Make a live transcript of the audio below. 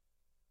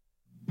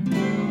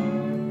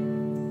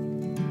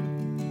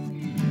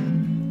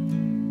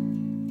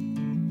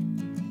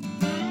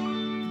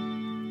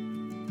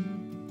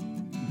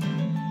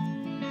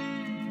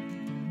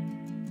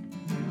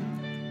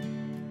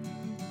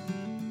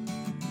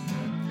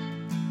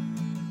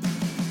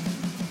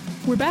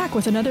We're back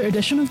with another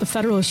edition of the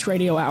Federalist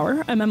Radio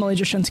Hour. I'm Emily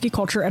Jashinsky,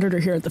 Culture Editor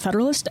here at The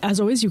Federalist. As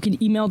always, you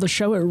can email the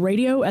show at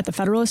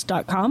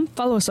radio@thefederalist.com.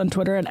 Follow us on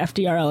Twitter at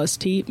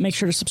FDRLST. Make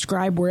sure to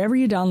subscribe wherever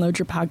you download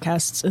your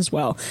podcasts as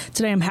well.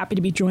 Today, I'm happy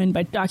to be joined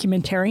by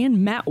documentarian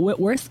Matt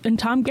Whitworth and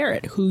Tom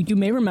Garrett, who you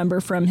may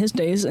remember from his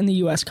days in the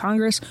U.S.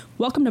 Congress.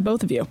 Welcome to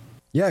both of you.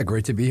 Yeah,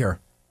 great to be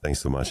here. Thanks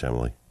so much,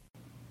 Emily.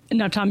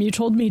 Now, Tom, you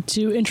told me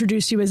to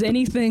introduce you as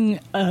anything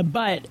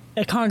but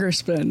a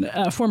congressman,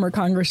 a former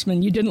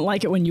congressman. You didn't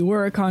like it when you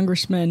were a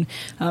congressman.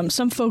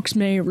 Some folks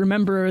may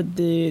remember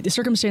the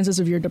circumstances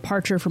of your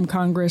departure from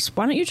Congress.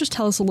 Why don't you just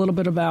tell us a little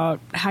bit about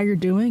how you're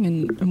doing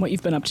and what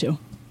you've been up to?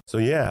 So,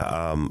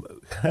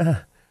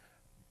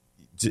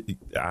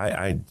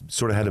 I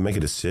sort of had to make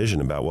a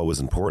decision about what was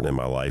important in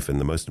my life. And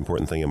the most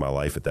important thing in my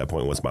life at that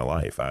point was my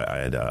life. I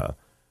had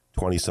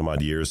 20 some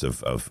odd years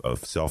of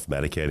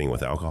self-medicating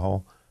with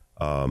alcohol.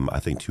 I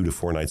think 2 to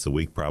 4 nights a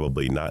week,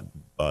 probably not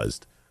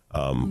buzzed,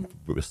 a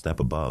step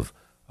above.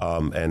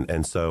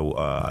 So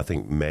I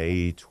think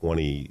May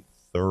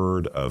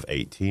 23rd of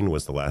 18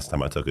 was the last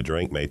time I took a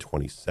drink. May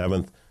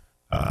 27th,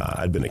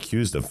 I'd been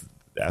accused of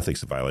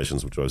ethics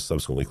violations, which I was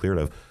subsequently cleared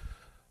of.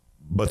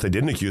 But they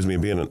didn't accuse me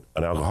of being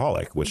an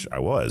alcoholic, which I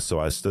was. So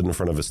I stood in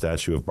front of a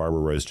statue of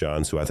Barbara Rose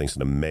Johns, who I think is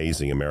an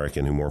amazing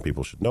American who more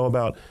people should know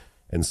about,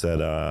 and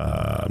said,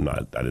 I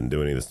didn't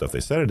do any of the stuff they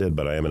said I did,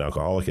 but I am an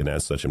alcoholic, and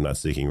as such, I'm not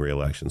seeking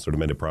re-election. Sort of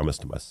made a promise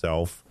to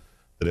myself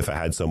that if I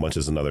had so much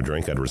as another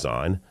drink, I'd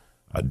resign.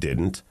 I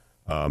didn't.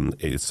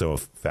 It's so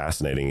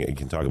fascinating. You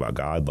can talk about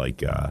God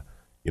like,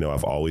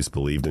 I've always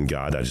believed in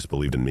God. I just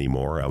believed in me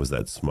more. I was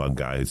that smug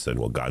guy who said,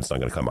 well, God's not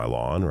going to cut my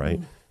lawn, right?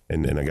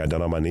 Mm-hmm. And I got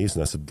down on my knees,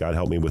 and I said, God,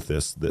 help me with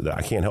this, that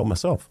I can't help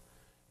myself.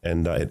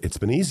 And it's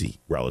been easy,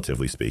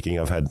 relatively speaking.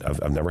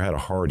 I've never had a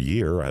hard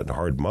year. I had a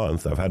hard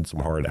month. I've had some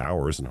hard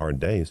hours and hard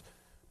days,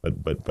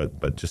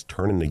 but just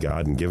turning to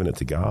God and giving it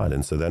to God.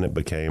 And so then it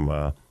became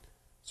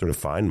sort of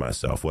find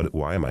myself.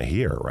 Why am I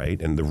here,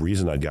 right? And the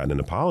reason I'd gotten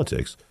into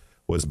politics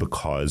was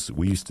because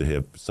we used to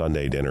have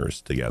Sunday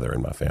dinners together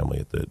in my family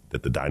at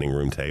the dining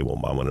room table.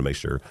 Mom wanted to make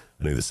sure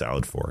I knew the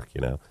salad fork,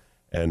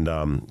 And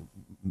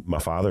my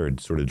father had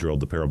sort of drilled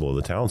the parable of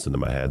the talents into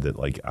my head that,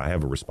 like, I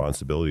have a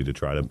responsibility to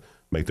try to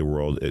make the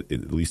world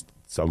at least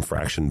some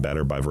fraction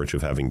better by virtue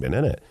of having been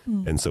in it.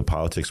 Mm. And so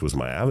politics was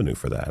my avenue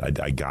for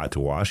that. I got to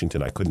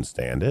Washington. I couldn't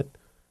stand it.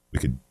 We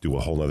could do a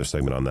whole other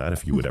segment on that.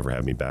 If you would ever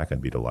have me back,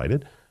 I'd be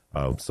delighted.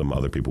 Some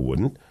other people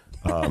wouldn't.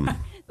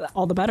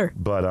 All the better.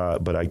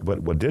 But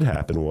what did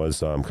happen was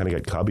kind of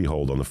got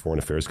cubbyholed on the Foreign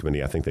Affairs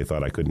Committee. I think they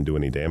thought I couldn't do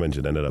any damage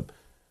and ended up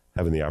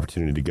having the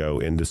opportunity to go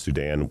into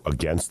Sudan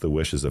against the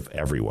wishes of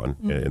everyone,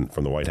 and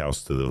from the White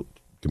House to the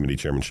committee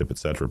chairmanship, et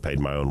cetera, paid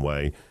my own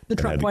way. The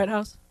Trump White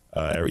House?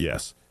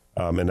 Yes.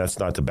 And that's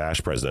not to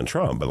bash President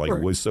Trump, but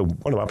so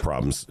one of my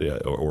problems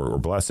or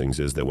blessings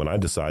is that when I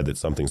decide that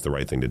something's the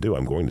right thing to do,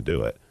 I'm going to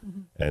do it.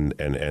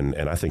 Mm-hmm.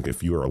 And I think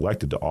if you are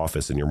elected to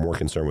office and you're more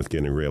concerned with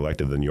getting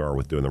reelected than you are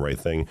with doing the right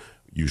thing,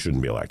 you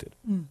shouldn't be elected,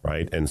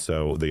 right? And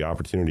so the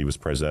opportunity was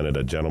presented.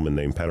 A gentleman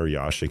named Peter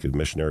Yashik, a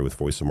missionary with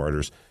Voice of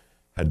Martyrs,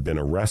 had been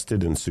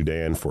arrested in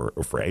Sudan for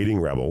aiding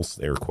rebels,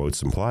 air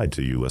quotes implied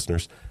to you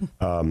listeners.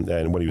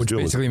 And what he was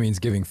doing basically means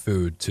giving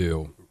food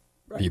to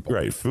people.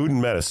 Right. Food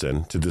and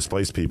medicine to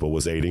displaced people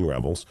was aiding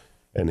rebels.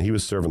 And he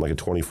was serving like a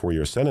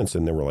 24-year sentence,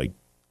 and there were like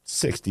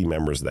 60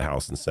 members of the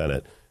House and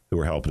Senate who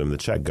were helping him, the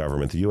Czech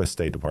government, the U.S.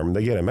 State Department.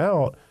 They get him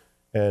out,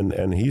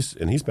 and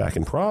he's back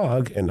in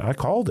Prague, and I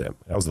called him.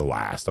 I was the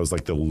last. I was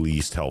like the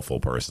least helpful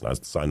person. I was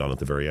signed on at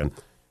the very end.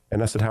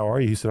 And I said, how are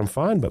you? He said, I'm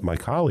fine, but my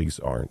colleagues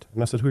aren't.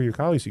 And I said, who are your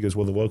colleagues? He goes,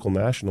 well, the local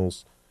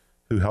nationals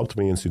who helped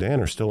me in Sudan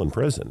are still in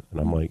prison. And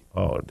I'm like,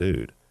 oh,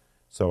 dude.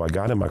 So I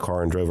got in my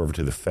car and drove over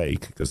to the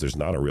fake, because there's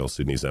not a real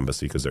Sudanese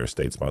embassy because they're a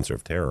state sponsor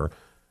of terror,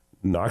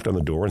 knocked on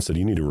the door and said,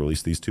 you need to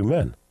release these 2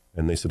 men.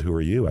 And they said, who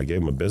are you? I gave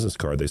them a business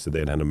card. They said they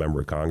had had a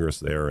member of Congress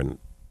there in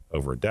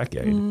over a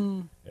decade.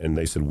 And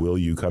they said, will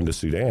you come to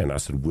Sudan? I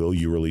said, will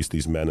you release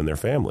these men and their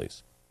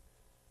families?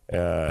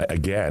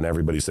 Again,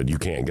 everybody said, you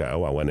can't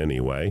go. I went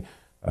anyway.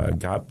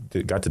 Got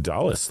to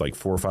Dallas like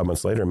 4 or 5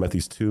 months later and met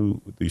these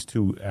two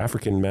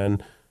African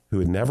men who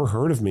had never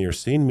heard of me or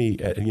seen me,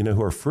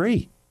 who are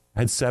free. I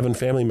had 7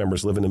 family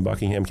members living in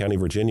Buckingham County,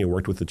 Virginia,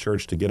 worked with the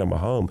church to get them a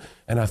home.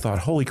 And I thought,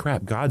 holy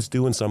crap, God's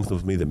doing something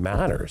with me that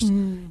matters.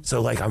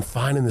 So like I'm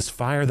finding this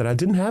fire that I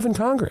didn't have in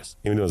Congress,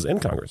 even though I was in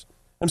Congress.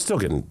 I'm still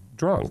getting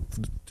drunk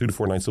 2 to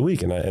 4 nights a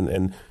week, and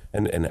I'm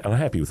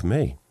happy with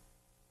me.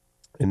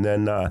 And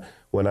then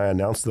when I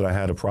announced that I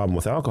had a problem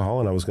with alcohol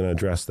and I was going to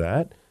address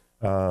that,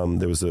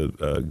 there was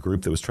a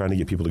group that was trying to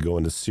get people to go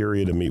into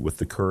Syria to meet with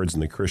the Kurds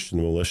and the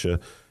Christian militia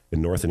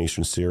in north and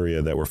eastern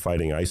Syria that were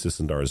fighting ISIS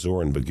in Dar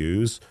Zor and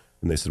Baghouz.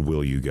 And they said,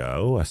 will you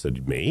go? I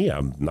said, me?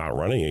 I'm not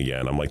running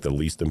again. I'm like the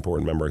least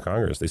important member of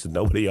Congress. They said,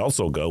 nobody else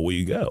will go. Will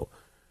you go?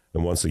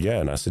 And once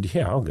again, I said,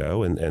 yeah, I'll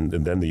go. And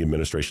then the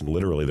administration,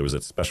 literally, there was a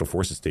special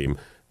forces team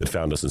that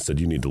found us and said,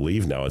 you need to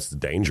leave now. It's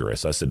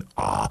dangerous. I said,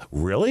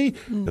 really?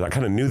 And I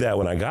kind of knew that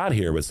when I got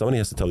here, but somebody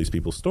has to tell these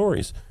people's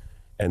stories.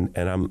 And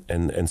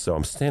so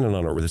I'm standing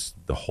on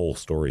the whole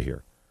story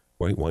here.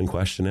 one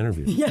question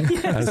interview.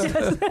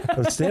 I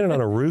was standing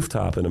on a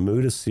rooftop in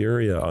Amuda,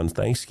 Syria on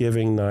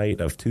Thanksgiving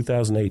night of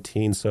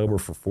 2018, sober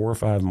for 4 or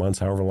 5 months,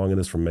 however long it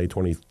is from May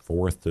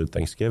 24th to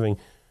Thanksgiving,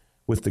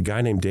 with the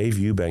guy named Dave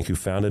Eubank, who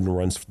founded and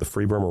runs the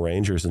Free Burma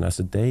Rangers. And I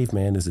said, Dave,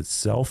 man, is it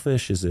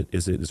selfish? Is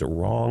it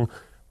wrong?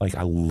 Like,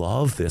 I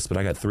love this, but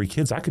I got 3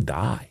 kids. I could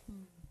die.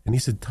 And he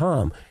said,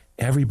 Tom,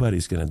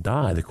 everybody's going to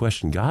die. The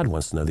question God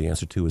wants to know the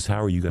answer to is,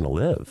 how are you going to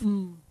live?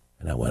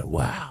 And I went,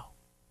 wow.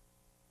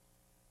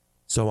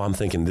 So I'm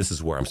thinking, this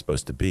is where I'm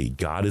supposed to be.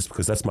 God is,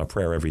 because that's my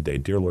prayer every day.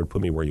 Dear Lord,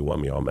 put me where you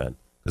want me, amen.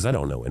 Because I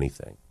don't know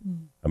anything.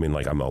 I mean,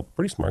 like, I'm a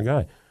pretty smart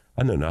guy.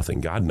 I know nothing.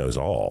 God knows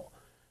all.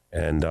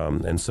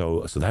 And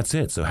so that's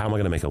it. So how am I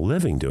going to make a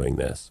living doing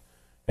this?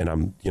 And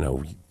I'm,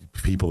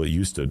 people that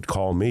used to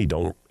call me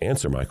don't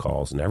answer my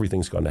calls, and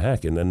everything's gone to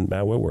heck. And then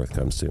Matt Whitworth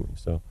comes to me.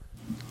 So.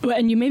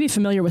 And you may be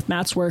familiar with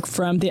Matt's work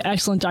from the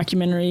excellent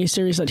documentary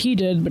series that he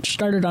did, which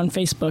started on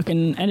Facebook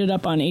and ended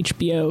up on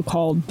HBO,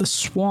 called The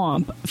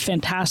Swamp.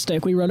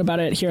 Fantastic. We wrote about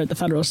it here at the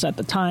Federalist at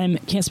the time.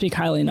 Can't speak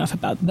highly enough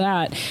about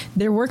that.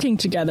 They're working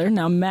together.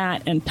 Now,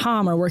 Matt and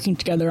Tom are working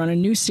together on a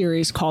new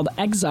series called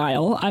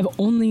Exile. I've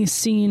only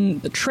seen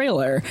the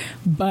trailer,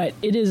 but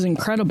it is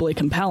incredibly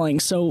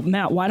compelling. So,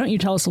 Matt, why don't you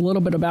tell us a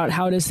little bit about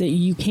how it is that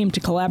you came to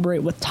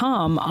collaborate with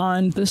Tom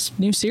on this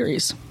new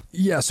series?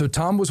 Yeah, so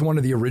Tom was one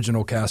of the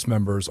original cast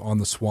members on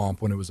The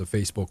Swamp when it was a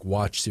Facebook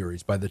Watch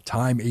series. By the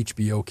time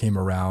HBO came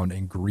around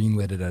and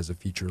greenlit it as a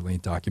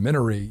feature-length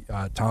documentary,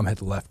 Tom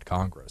had left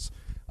Congress.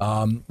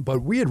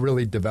 But we had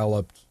really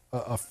developed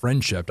a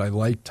friendship. I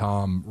liked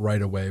Tom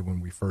right away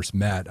when we first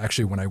met.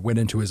 Actually, when I went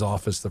into his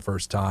office the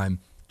first time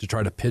to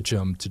try to pitch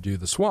him to do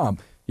The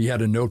Swamp, he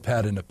had a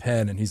notepad and a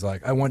pen, and he's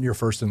like, I want your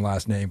first and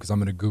last name because I'm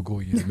going to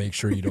Google you to make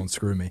sure you don't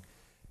screw me.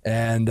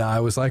 And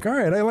I was like, all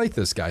right, I like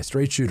this guy,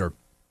 straight shooter.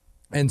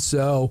 And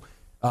so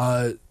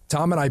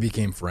Tom and I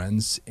became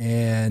friends,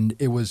 and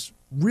it was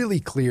really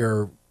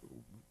clear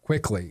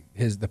quickly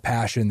the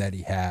passion that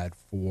he had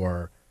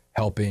for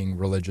helping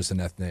religious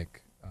and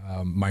ethnic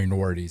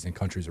minorities in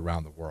countries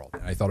around the world.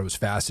 And I thought it was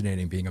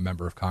fascinating being a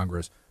member of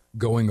Congress,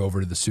 going over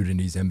to the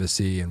Sudanese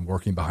embassy and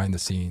working behind the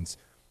scenes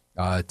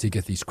to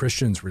get these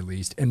Christians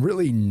released, and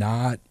really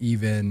not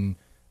even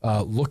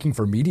looking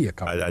for media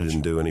coverage. I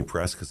didn't do any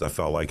press because I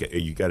felt like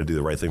you got to do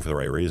the right thing for the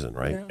right reason,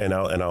 right? Yeah. And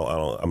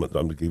I'm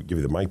going to give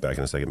you the mic back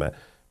in a second, Matt.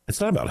 It's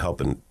not about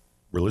helping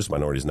religious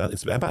minorities.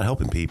 It's about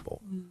helping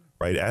people,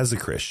 right? As a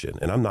Christian,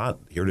 and I'm not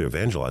here to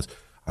evangelize.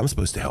 I'm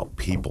supposed to help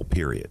people,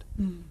 period.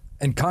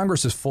 And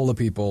Congress is full of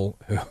people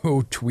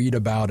who tweet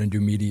about and do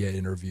media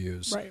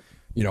interviews. Right.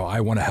 I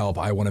want to help.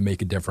 I want to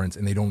make a difference,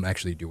 and they don't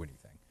actually do anything.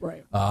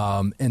 Right.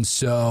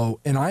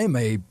 And I am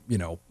a,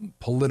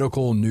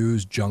 political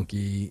news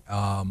junkie,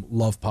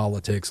 love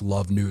politics,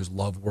 love news,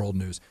 love world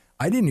news.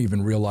 I didn't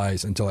even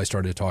realize until I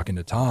started talking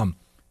to Tom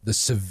the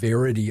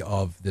severity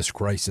of this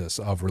crisis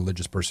of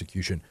religious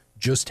persecution,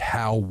 just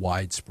how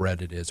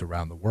widespread it is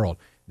around the world,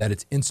 that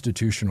it's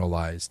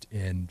institutionalized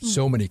in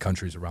so many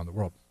countries around the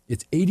world.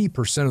 It's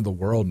 80% of the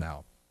world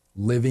now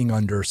living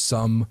under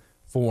some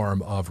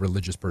form of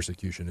religious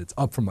persecution. It's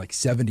up from like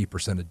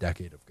 70% a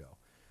decade ago.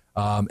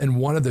 And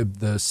one of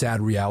the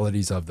sad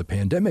realities of the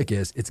pandemic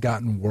is it's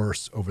gotten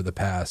worse over the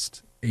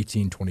past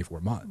 18, 24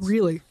 months.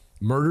 Really?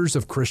 Murders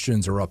of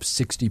Christians are up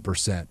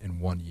 60% in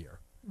 1 year.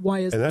 Why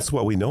is And that's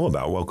what we know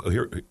about. Well,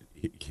 here,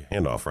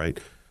 handoff, right?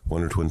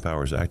 Wonder Twin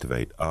Powers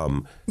activate.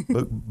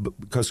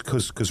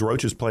 Because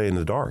roaches play in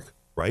the dark,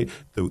 right?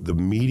 The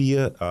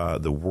media,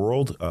 the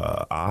world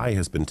eye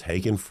has been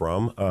taken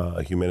from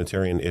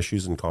humanitarian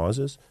issues and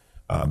causes.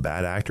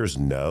 Bad actors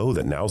know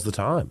that now's the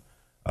time.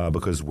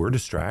 Because we're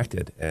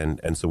distracted.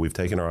 And so we've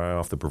taken our eye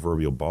off the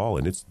proverbial ball,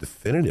 and it's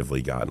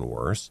definitively gotten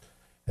worse.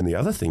 And the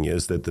other thing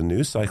is that the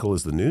news cycle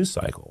is the news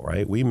cycle,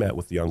 right? We met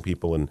with young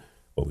people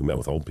we met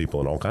with old people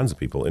and all kinds of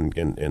people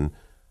in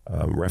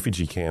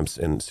refugee camps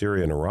in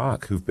Syria and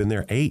Iraq who've been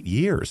there 8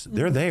 years.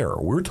 They're there.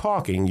 We're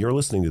talking. You're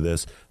listening to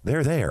this.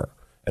 They're there.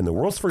 And the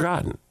world's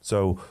forgotten.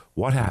 So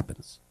what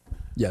happens?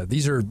 Yeah,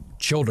 these are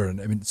children.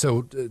 I mean,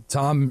 so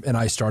Tom and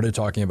I started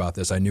talking about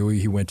this. I knew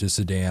he went to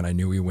Sudan. I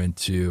knew he went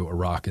to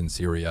Iraq and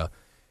Syria.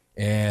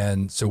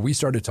 And so we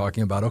started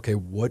talking about, okay,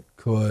 what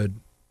could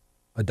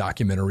a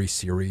documentary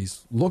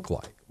series look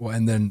like? Well,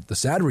 and then the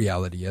sad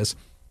reality is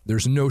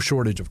there's no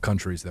shortage of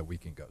countries that we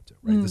can go to,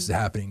 right? This is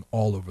happening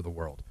all over the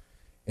world.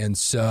 And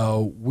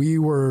so we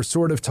were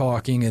sort of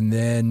talking, and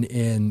then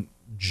in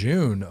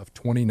June of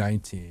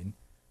 2019,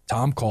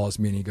 Tom calls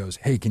me and he goes,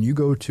 hey, can you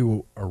go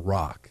to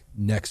Iraq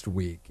next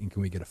week, and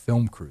can we get a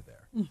film crew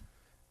there?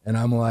 And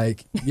I'm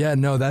like, yeah,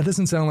 no, that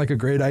doesn't sound like a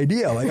great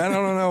idea. Like, I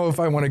don't know if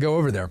I want to go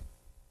over there.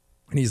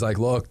 And he's like,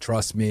 look,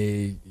 trust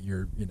me,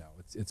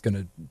 it's going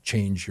to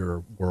change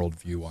your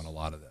worldview on a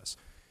lot of this.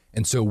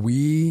 And so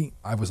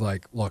I was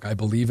like, look, I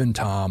believe in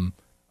Tom,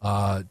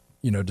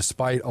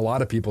 despite a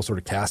lot of people sort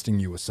of casting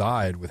you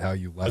aside with how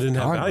you left Congress. I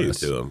didn't have value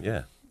to him,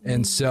 yeah.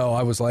 And so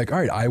I was like, all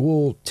right, I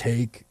will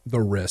take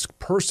the risk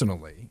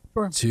personally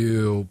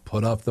to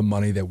put up the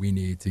money that we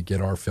need to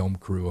get our film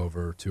crew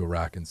over to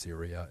Iraq and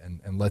Syria.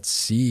 And let's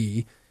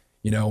see,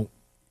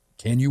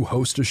 can you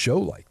host a show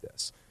like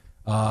this?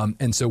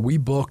 And so we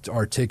booked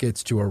our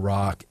tickets to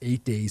Iraq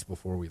 8 days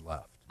before we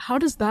left. How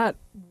does that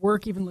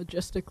work even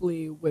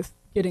logistically with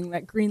getting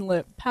that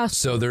greenlit passport?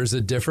 So there's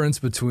a difference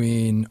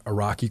between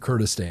Iraqi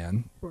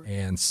Kurdistan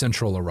and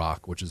central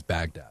Iraq, which is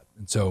Baghdad.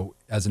 And so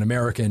as an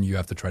American, you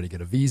have to try to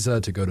get a visa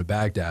to go to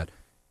Baghdad.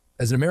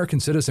 As an American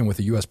citizen with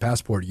a U.S.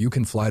 passport, you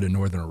can fly to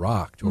northern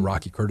Iraq, to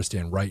Iraqi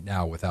Kurdistan right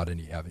now without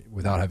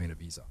having a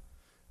visa.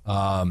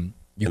 I'm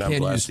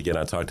blessed. Again,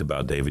 I talked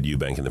about David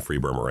Eubank and the Free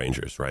Burma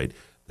Rangers, right?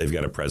 They've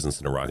got a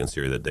presence in Iraq and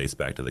Syria that dates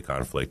back to the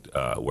conflict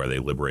where they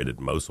liberated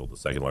Mosul, the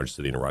second largest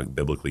city in Iraq,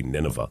 biblically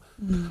Nineveh,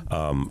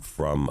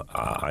 from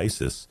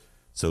ISIS.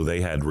 So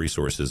they had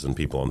resources and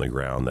people on the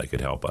ground that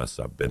could help us.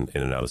 I've been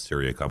in and out of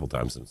Syria a couple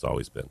times, and it's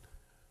always been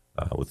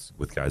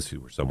with guys who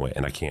were some way.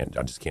 And I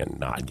just can't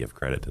not give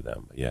credit to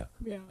them. Yeah.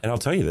 And I'll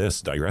tell you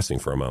this, digressing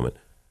for a moment,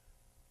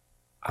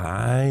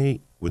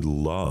 I would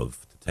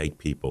love to take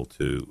people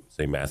to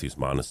St. Matthew's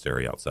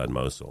Monastery outside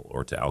Mosul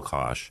or to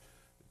Al-Qash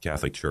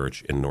Catholic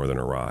Church in northern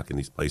Iraq, and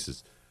these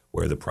places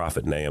where the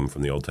prophet Nahum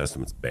from the Old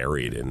Testament's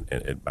buried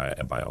by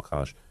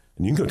Al-Qash.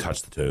 And you can go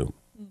touch the tomb.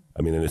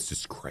 I mean, and it's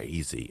just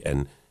crazy.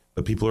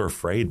 But people are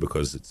afraid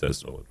because it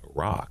says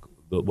Iraq.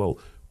 Well,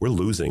 we're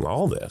losing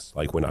all this.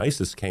 Like when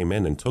ISIS came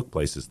in and took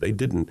places, they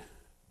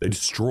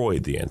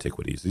destroyed the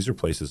antiquities. These are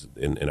places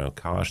in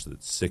Al-Qash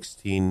that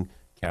 16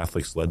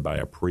 Catholics led by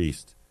a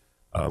priest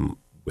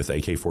with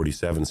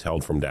AK-47s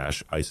held from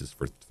Daesh ISIS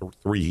for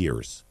 3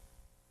 years.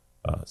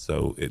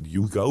 So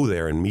you go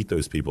there and meet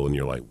those people, and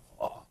you're like,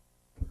 whoa.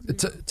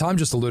 Tom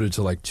just alluded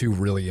to like two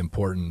really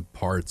important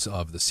parts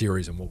of the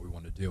series and what we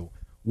want to do.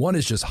 One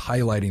is just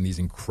highlighting these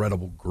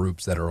incredible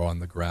groups that are on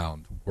the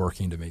ground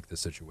working to make the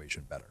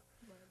situation better.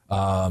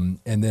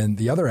 And then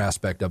the other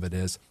aspect of it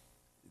is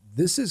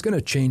this is going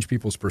to change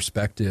people's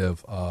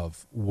perspective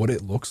of what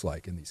it looks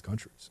like in these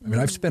countries. I mean,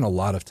 I've spent a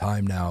lot of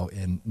time now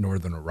in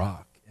northern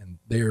Iraq, and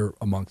they're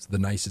amongst the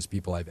nicest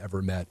people I've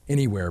ever met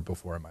anywhere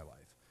before in my life.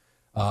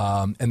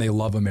 And they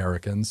love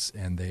Americans,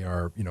 and they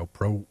are,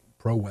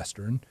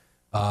 pro-Western.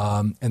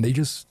 And they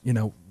just,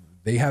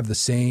 they have the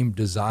same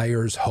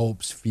desires,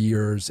 hopes,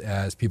 fears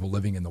as people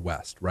living in the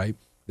West, right?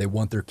 They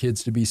want their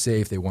kids to be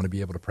safe. They want to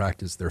be able to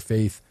practice their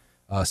faith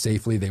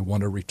safely. They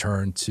want to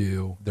return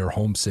to their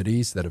home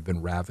cities that have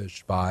been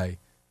ravaged by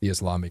the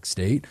Islamic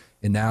State.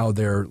 And now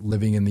they're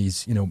living in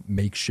these,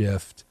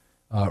 makeshift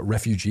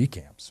refugee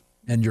camps.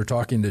 And you're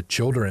talking to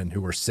children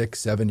who are 6,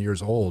 7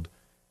 years old,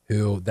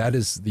 who that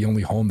is the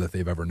only home that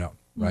they've ever known,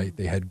 right?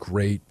 They had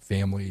great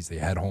families. They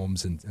had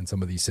homes in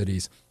some of these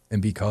cities.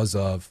 And because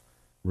of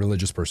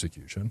religious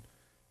persecution,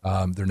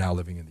 they're now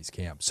living in these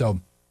camps.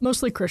 So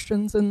mostly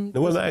Christians. And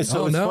it's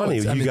funny.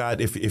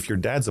 If your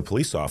dad's a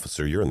police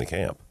officer, you're in the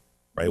camp,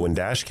 right? When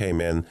Daesh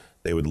came in,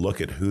 they would look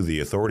at who the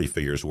authority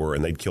figures were,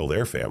 and they'd kill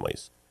their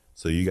families.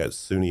 So you got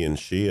Sunni and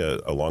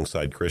Shia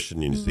alongside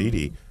Christian and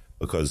Yazidi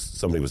because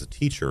somebody was a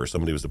teacher or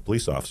somebody was a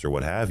police officer,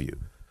 what have you.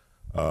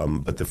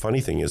 But the funny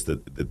thing is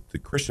that the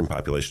Christian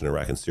population in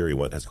Iraq and Syria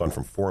has gone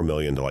from 4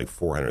 million to like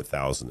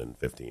 400,000 in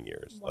 15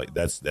 years. Wow. Like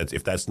that's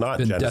if that's not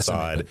been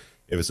genocide,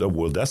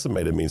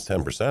 decimated means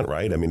 10%,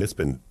 right? I mean,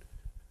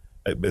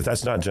 if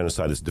that's not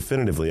genocide, it's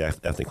definitively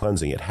ethnic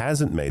cleansing. It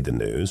hasn't made the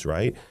news,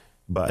 right?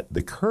 But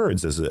the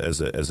Kurds as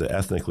an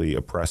ethnically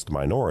oppressed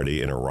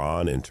minority in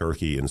Iran, in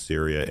Turkey, in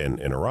Syria, and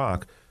in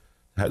Iraq,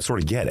 sort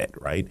of get it,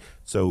 right?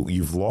 So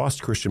you've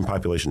lost Christian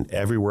population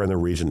everywhere in the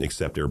region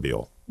except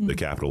Erbil, the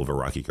capital of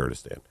Iraqi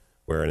Kurdistan,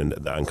 where in the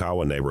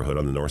Ankawa neighborhood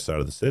on the north side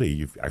of the city,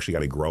 you've actually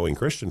got a growing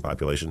Christian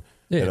population.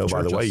 Yeah,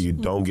 by the way, you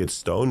don't get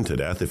stoned to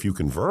death if you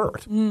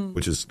convert,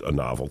 which is a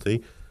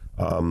novelty.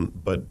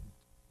 But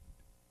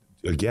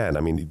again, I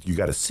mean, you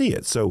got to see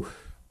it. So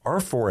our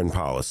foreign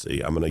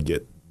policy, I'm going to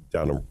get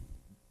down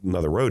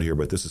another road here,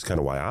 but this is kind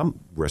of why I'm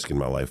risking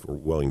my life or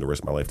willing to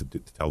risk my life to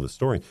tell this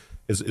story,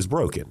 is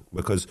broken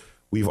because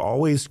we've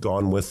always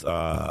gone with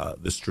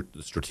the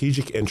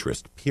strategic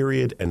interest,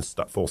 period, and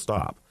full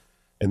stop.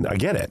 And I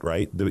get it,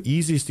 right? The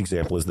easiest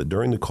example is that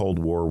during the Cold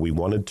War, we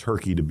wanted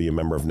Turkey to be a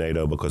member of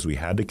NATO because we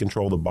had to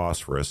control the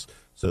Bosphorus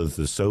so that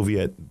the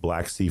Soviet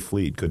Black Sea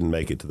Fleet couldn't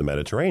make it to the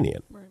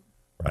Mediterranean,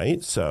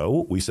 right?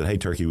 So we said, hey,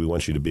 Turkey, we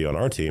want you to be on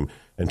our team.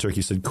 And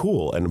Turkey said,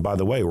 cool. And by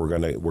the way, we're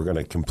going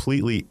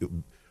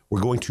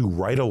to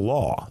write a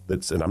law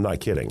and I'm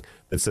not kidding,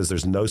 that says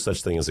there's no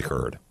such thing as a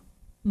Kurd.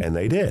 And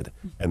they did.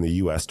 And the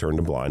U.S. turned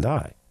a blind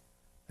eye.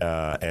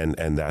 And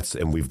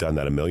we've done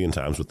that a million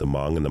times with the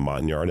Hmong and the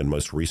Montagnard, and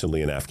most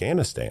recently in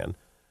Afghanistan.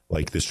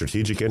 Like the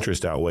strategic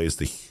interest outweighs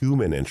the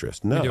human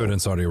interest. No, we do it in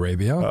Saudi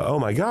Arabia. Oh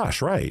my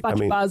gosh, right?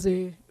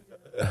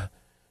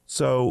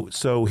 So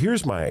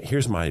here's my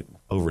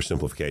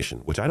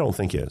oversimplification, which I don't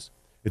think is.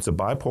 It's a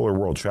bipolar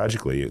world.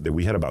 Tragically, that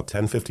we had about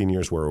 10, 15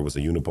 years where it was a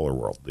unipolar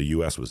world. The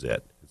U.S. was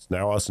it. It's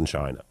now us and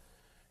China.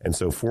 And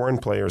so foreign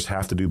players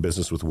have to do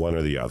business with one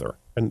or the other,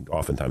 and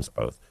oftentimes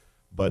both.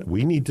 But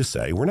we need to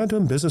say, we're not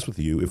doing business with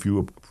you if you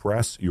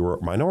oppress your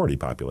minority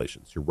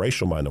populations, your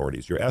racial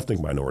minorities, your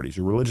ethnic minorities,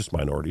 your religious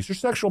minorities, your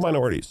sexual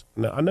minorities.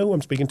 Now, I know who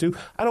I'm speaking to.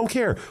 I don't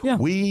care. Yeah.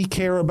 We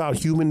care about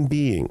human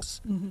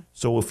beings. Mm-hmm.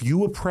 So if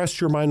you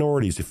oppress your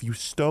minorities, if you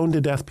stone to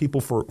death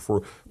people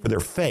for their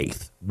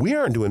faith, we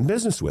aren't doing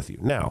business with you.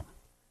 Now,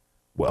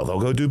 well,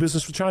 they'll go do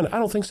business with China. I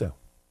don't think so.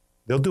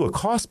 They'll do a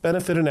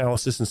cost-benefit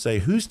analysis and say,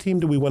 whose team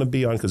do we want to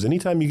be on? Because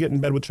anytime you get in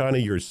bed with China,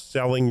 you're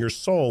selling your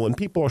soul, and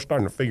people are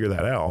starting to figure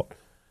that out.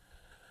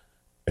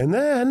 And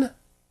then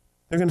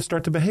they're going to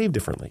start to behave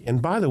differently.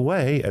 And by the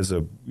way, as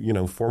a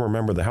former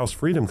member of the House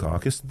Freedom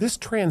Caucus, this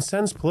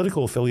transcends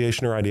political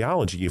affiliation or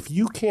ideology. If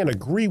you can't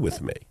agree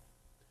with me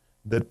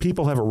that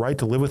people have a right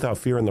to live without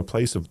fear in the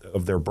place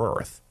of their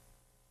birth,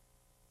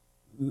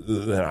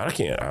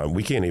 then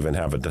we can't even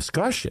have a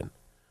discussion.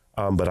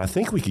 But I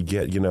think we could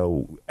get,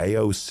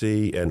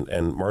 AOC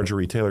and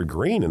Marjorie Taylor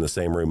Greene in the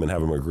same room and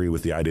have them agree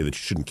with the idea that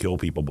you shouldn't kill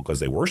people because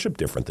they worship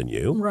different than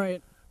you.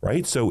 Right.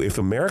 Right? So if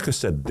America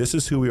said, this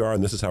is who we are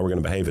and this is how we're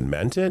going to behave and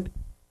meant it,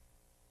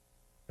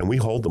 and we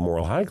hold the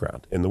moral high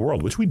ground in the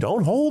world, which we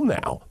don't hold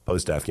now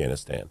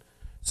post-Afghanistan.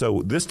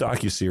 So this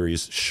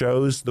docuseries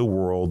shows the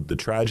world the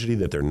tragedy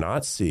that they're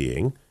not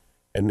seeing,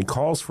 and it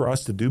calls for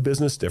us to do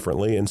business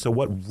differently. And so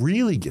what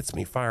really gets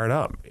me fired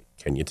up,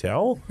 can you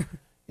tell,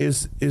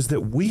 is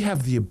that we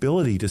have the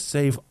ability to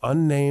save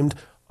unnamed,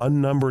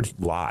 unnumbered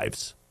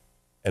lives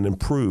and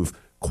improve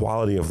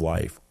quality of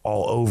life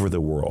all over the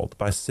world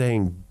by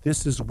saying,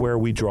 this is where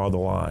we draw the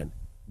line.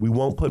 We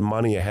won't put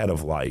money ahead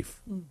of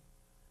life.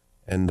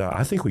 And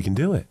I think we can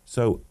do it.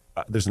 So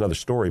there's another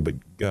story,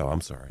 but go, I'm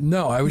sorry.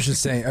 No, I was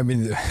just saying, I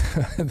mean,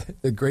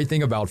 the great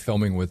thing about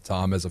filming with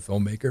Tom as a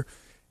filmmaker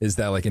is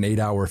that like an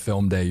 8-hour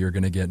film day, you're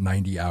going to get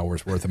 90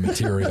 hours worth of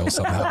material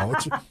somehow,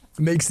 which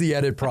makes the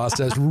edit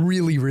process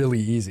really, really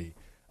easy.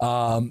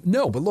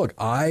 No, but look,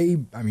 I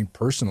mean,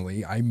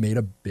 personally, I made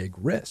a big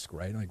risk,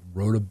 right? I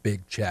wrote a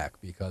big check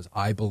because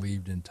I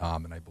believed in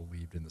Tom and I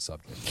believed in the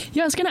subject.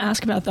 Yeah, I was going to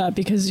ask about that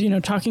because,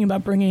 talking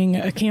about bringing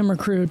a camera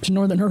crew to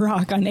northern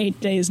Iraq on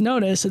 8 days'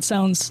 notice, it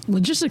sounds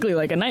logistically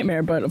like a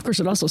nightmare, but of course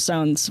it also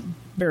sounds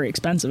very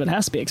expensive. It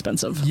has to be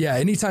expensive. Yeah,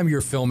 anytime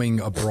you're filming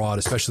abroad,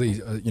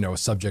 especially, a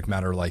subject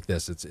matter like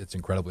this, it's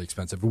incredibly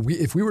expensive.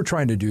 If we were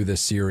trying to do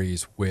this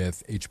series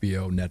with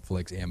HBO,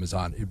 Netflix,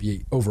 Amazon, it'd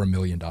be over $1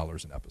 million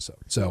an episode.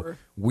 So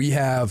we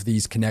have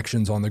these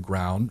connections on the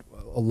ground,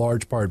 a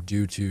large part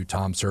due to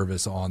Tom's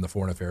service on the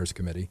Foreign Affairs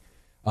Committee,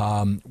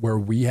 where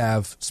we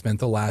have spent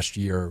the last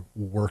year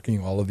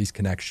working all of these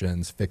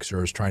connections,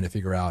 fixers, trying to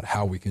figure out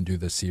how we can do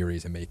this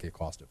series and make it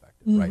cost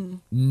effective, right?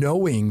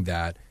 Knowing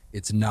that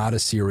it's not a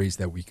series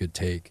that we could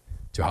take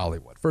to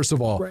Hollywood. First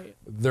of all,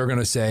 they're going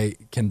to say,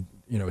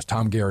 is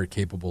Tom Garrett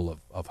capable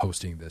of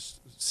hosting this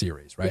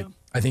series, right? Yeah.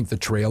 I think the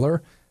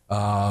trailer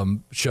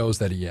shows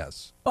that he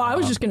is. Well, I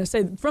was just going to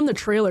say, from the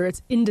trailer,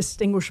 it's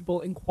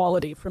indistinguishable in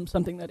quality from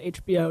something that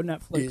HBO,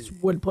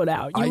 Netflix would put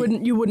out.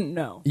 You wouldn't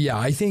know. Yeah,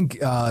 I think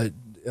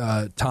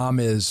Tom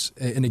is,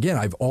 and again,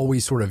 I've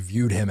always sort of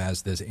viewed him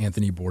as this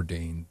Anthony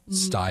Bourdain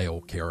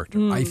style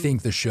character. I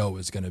think the show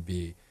is going to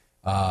be,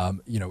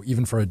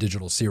 even for a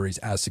digital series,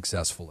 as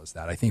successful as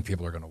that. I think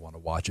people are going to want to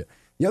watch it.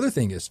 The other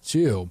thing is,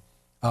 too,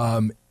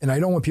 and I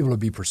don't want people to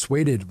be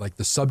persuaded, like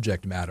the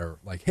subject matter,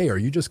 like, hey, are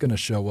you just going to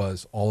show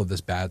us all of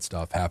this bad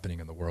stuff happening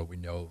in the world? We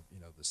know,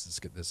 this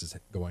is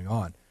going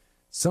on.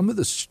 Some of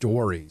the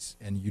stories,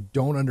 and you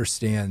don't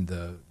understand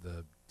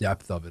the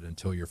depth of it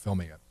until you're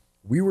filming it.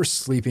 We were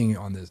sleeping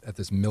at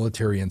this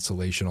military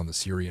installation on the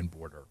Syrian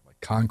border, like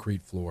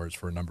concrete floors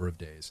for a number of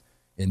days,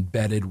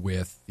 embedded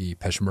with the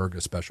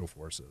Peshmerga special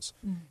forces.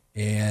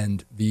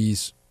 And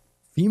these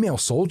female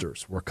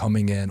soldiers were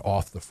coming in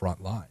off the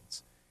front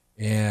lines.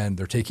 And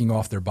they're taking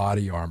off their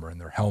body armor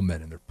and their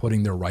helmet, and they're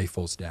putting their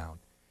rifles down.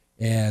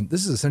 And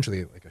this is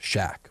essentially like a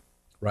shack,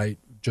 right?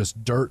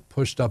 Just dirt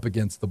pushed up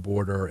against the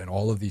border and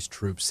all of these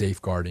troops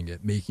safeguarding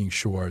it, making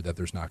sure that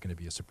there's not going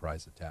to be a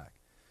surprise attack.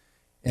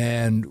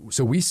 And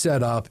so we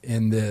set up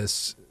in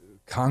this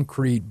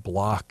concrete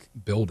block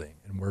building,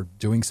 and we're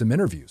doing some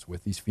interviews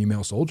with these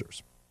female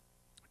soldiers,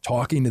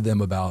 talking to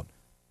them about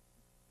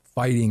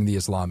fighting the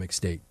Islamic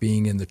State,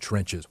 being in the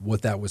trenches,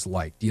 what that was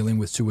like, dealing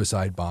with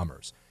suicide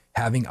bombers,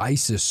 having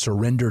ISIS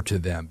surrender to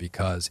them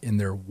because in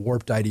their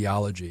warped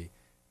ideology,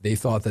 they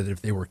thought that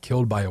if they were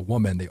killed by a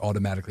woman, they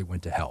automatically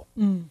went to hell.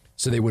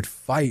 So they would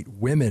fight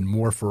women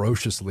more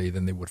ferociously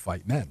than they would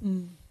fight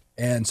men.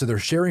 And so they're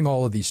sharing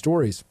all of these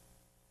stories.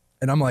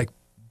 And I'm like,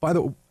 by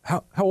the way,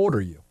 how old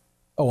are you?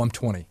 Oh, I'm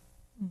 20.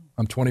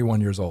 I'm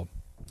 21 years old.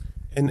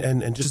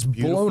 And just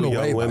blown away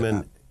young by women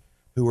that.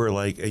 Who were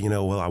like,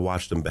 I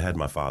watched them behead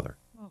my father.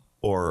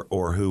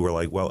 Or who were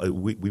like,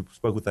 we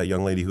spoke with that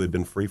young lady who had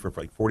been free for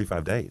like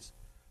 45 days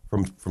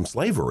from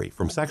slavery,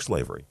 from sex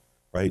slavery,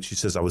 right? She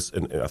says,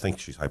 and I think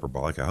she's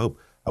hyperbolic, I hope,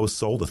 I was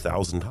sold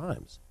 1,000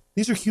 times.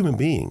 These are human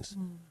beings,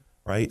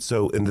 right?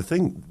 So, and the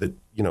thing that,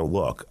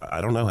 look,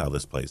 I don't know how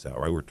this plays out,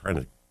 right? We're trying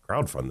to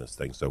crowdfund this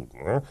thing. So,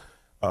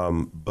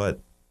 but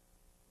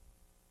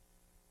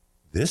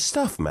this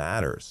stuff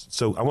matters.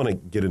 So I want to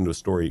get into a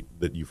story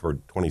that you've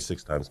heard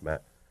 26 times,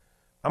 Matt.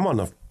 I'm on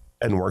the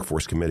Ed and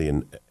Workforce Committee,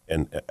 and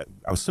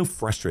I was so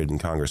frustrated in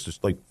Congress. There's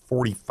like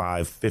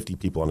 45, 50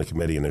 people on the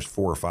committee, and there's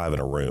 4 or 5 in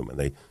a room, and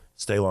they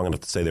stay long enough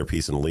to say their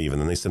piece and leave, and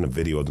then they send a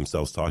video of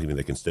themselves talking to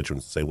their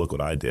constituents and say, look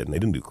what I did, and they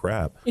didn't do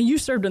crap. And you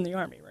served in the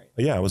Army, right?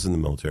 Yeah, I was in the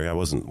military. I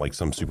wasn't like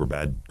some super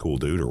bad cool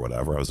dude or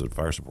whatever. I was a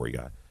fire support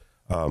guy.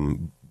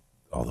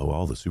 Although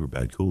all the super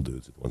bad cool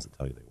dudes are the ones that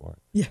tell you they weren't.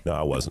 Yeah. No,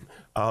 I wasn't.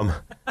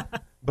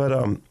 But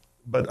I'm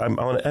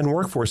on Ed and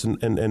Workforce,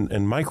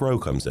 and Mike Rowe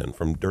comes in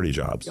from Dirty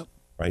Jobs. Yep.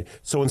 Right.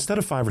 So instead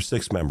of 5 or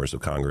 6 members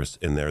of Congress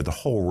in there, the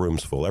whole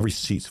room's full. Every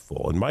seat's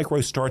full. And Mike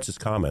Rowe starts his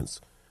comments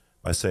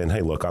by saying,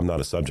 hey, look, I'm not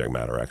a subject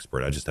matter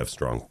expert. I just have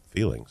strong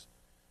feelings.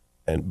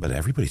 But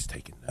everybody's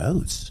taking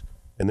notes.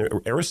 And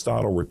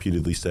Aristotle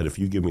repeatedly said, if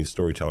you give me the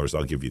storytellers,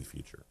 I'll give you the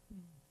future.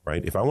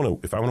 Right. If I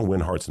want to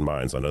win hearts and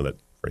minds, I know that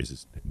phrase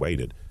is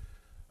weighted.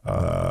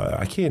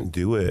 I can't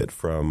do it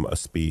from a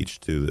speech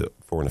to the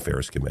Foreign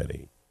Affairs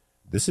Committee.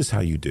 This is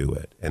how you do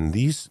it. And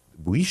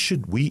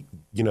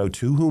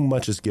to whom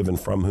much is given,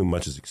 from whom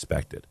much is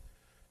expected.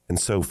 And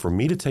so for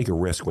me to take a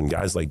risk when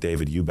guys like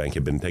David Eubank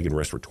have been taking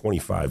risks for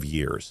 25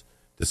 years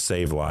to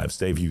save lives,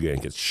 Dave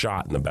Eubank gets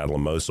shot in the Battle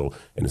of Mosul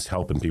and is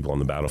helping people on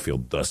the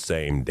battlefield the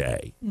same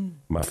day.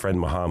 My friend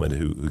Muhammad,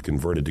 who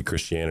converted to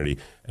Christianity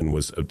and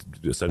was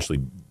essentially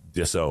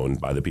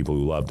disowned by the people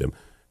who loved him,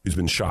 who's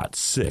been shot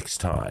 6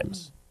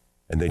 times.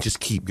 And they just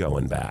keep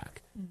going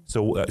back.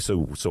 So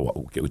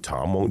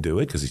Tom won't do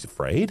it because he's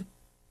afraid.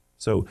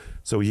 So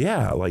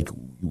yeah, like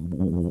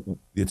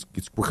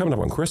we're coming up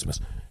on Christmas.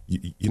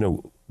 You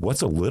know,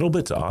 what's a little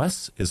bit to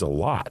us is a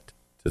lot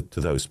to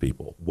those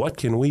people. What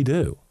can we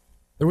do?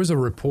 There was a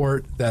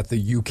report that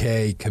the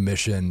UK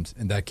commissioned,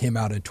 and that came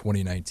out in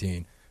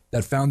 2019,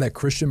 that found that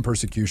Christian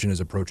persecution is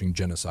approaching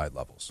genocide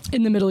levels.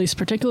 In the Middle East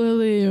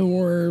particularly,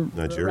 or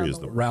Nigeria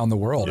around the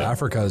world. Yeah.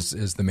 Africa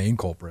is the main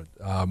culprit.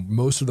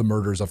 Most of the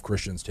murders of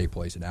Christians take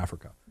place in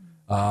Africa.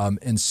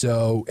 And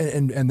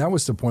that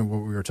was the point what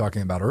we were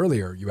talking about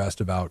earlier. You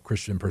asked about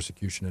Christian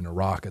persecution in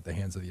Iraq at the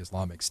hands of the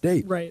Islamic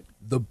State. Right.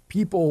 The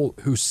people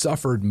who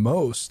suffered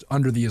most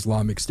under the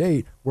Islamic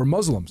State were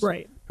Muslims,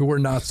 right, who were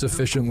not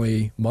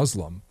sufficiently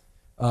Muslim.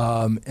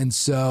 And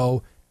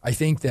so I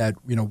think that,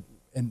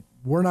 and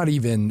we're not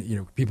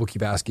even, people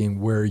keep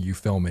asking, where are you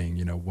filming?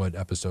 What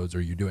episodes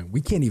are you doing? We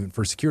can't even,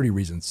 for security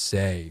reasons,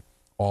 say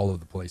all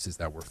of the places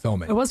that we're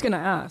filming. I was going to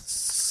ask.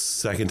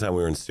 Second time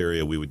we were in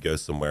Syria, we would go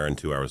somewhere and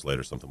 2 hours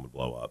later something would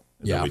blow up.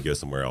 And then we'd go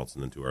somewhere else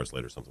and then 2 hours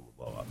later something would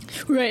blow up.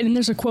 Right, and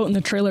there's a quote in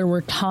the trailer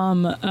where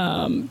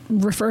Tom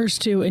refers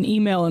to an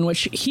email in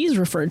which he's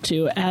referred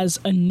to as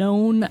a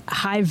known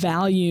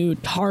high-value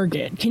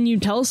target. Can you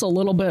tell us a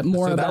little bit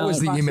more about that? So that was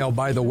the email,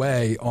 by the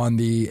way, on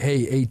the,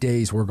 hey, 8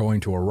 days we're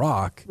going to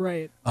Iraq.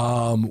 Right.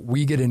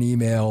 We get an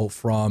email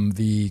from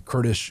the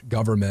Kurdish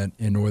government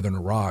in northern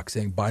Iraq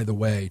saying, by the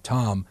way,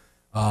 Tom,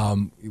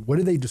 what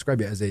did they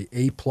describe it as,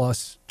 A+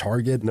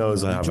 target? No,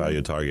 it's a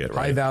high-value target.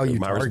 Right? High-value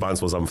My target.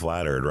 response was, I'm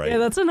flattered, right? Yeah,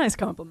 that's a nice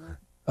compliment.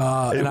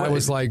 And I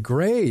was like,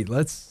 great,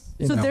 let's...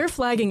 So they're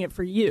flagging it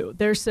for you.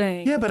 They're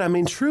saying... Yeah, but I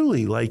mean,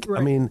 truly, like,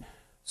 right. I mean,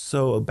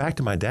 so back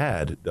to my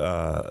dad,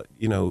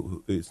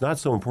 it's not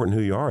so important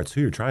who you are, it's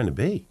who you're trying to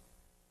be.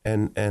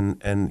 And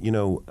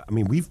I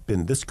mean,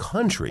 this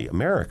country,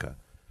 America,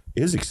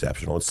 is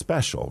exceptional. It's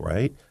special,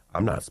 right?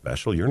 I'm not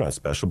special, you're not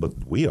special,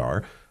 but we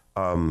are.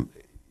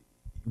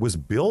 Was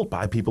built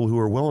by people who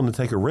are willing to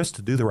take a risk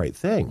to do the right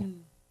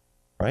thing,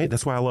 right?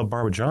 That's why I love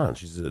Barbara John.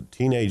 She's a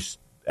teenage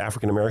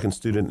African-American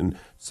student in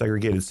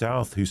segregated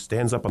South who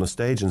stands up on a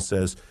stage and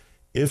says,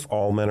 if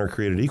all men are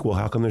created equal,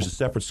 how come there's a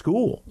separate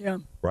school? Yeah.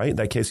 Right?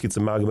 That case gets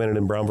amalgamated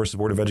in Brown versus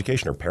Board of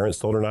Education. Her parents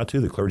told her not to.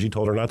 The clergy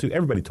told her not to.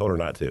 Everybody told her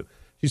not to.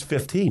 She's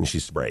 15.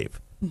 She's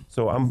brave.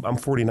 So I'm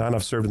 49.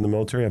 I've served in the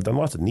military. I've done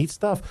lots of neat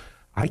stuff.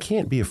 I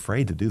can't be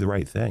afraid to do the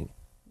right thing.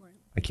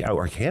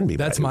 I can be.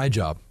 That's my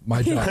job.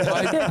 My job.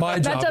 My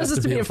job does is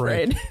us to be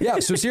afraid. Yeah.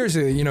 So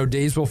seriously,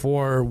 days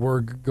before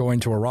we're going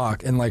to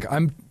Iraq, and like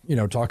I'm,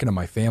 talking to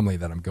my family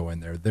that I'm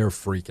going there, they're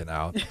freaking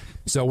out.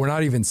 So we're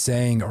not even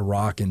saying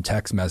Iraq in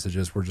text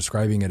messages. We're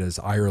describing it as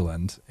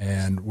Ireland,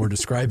 and we're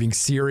describing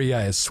Syria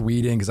as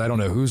Sweden because I don't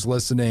know who's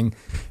listening.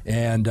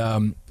 And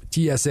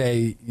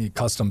TSA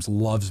Customs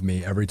loves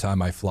me every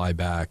time I fly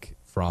back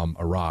from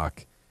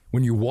Iraq.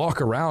 When you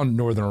walk around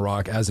northern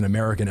Iraq as an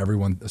American,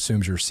 everyone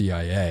assumes you're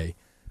CIA.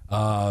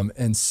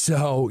 And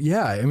so,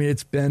 yeah, I mean,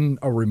 it's been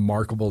a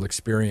remarkable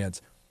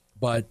experience,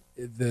 but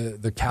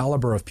the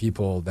caliber of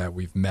people that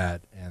we've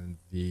met and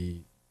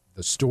the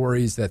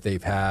stories that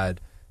they've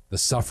had, the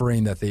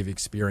suffering that they've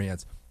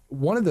experienced.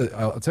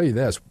 I'll tell you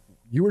this,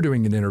 you were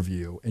doing an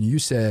interview and you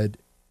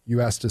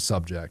asked a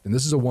subject, and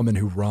this is a woman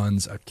who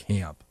runs a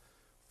camp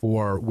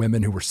for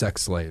women who were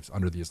sex slaves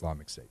under the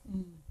Islamic State.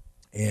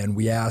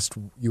 And you asked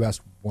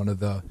one of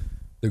the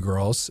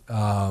girls,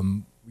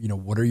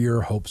 what are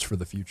your hopes for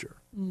the future?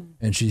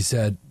 And she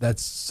said,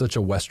 that's such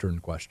a Western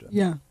question.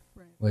 Yeah.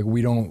 Right. Like,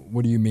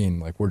 what do you mean?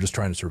 Like, we're just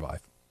trying to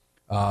survive.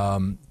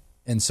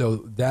 And so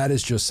that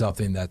is just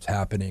something that's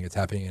happening. It's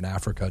happening in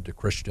Africa to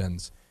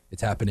Christians.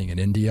 It's happening in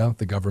India.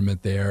 The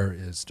government there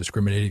is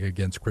discriminating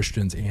against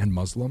Christians and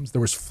Muslims.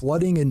 There was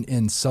flooding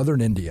in southern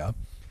India,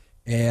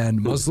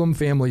 and Muslim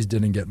families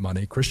didn't get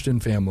money. Christian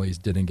families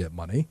didn't get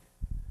money.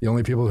 The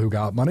only people who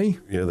got money,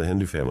 the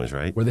Hindu families,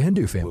 right? Were the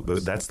Hindu families.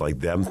 But that's like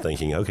them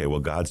thinking, okay,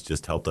 well, God's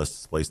just helped us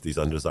displace these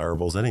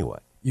undesirables anyway.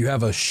 You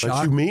have a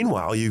shock. But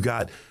meanwhile, you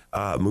got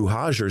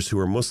muhajirs who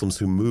are Muslims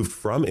who moved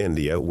from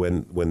India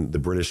when the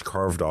British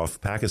carved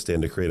off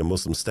Pakistan to create a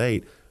Muslim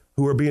state,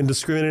 who are being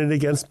discriminated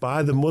against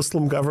by the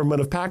Muslim government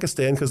of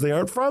Pakistan because they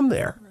aren't from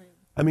there. Right.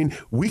 I mean,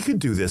 we could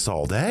do this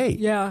all day.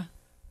 Yeah.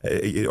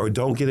 Or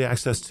don't get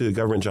access to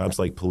government jobs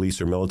like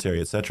police or military,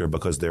 et cetera,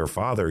 because their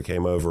father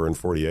came over in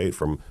 48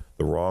 from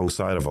the wrong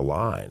side of a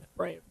line.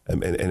 Right.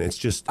 And it's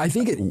just, I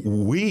think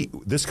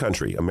this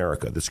country,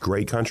 America, this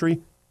great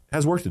country,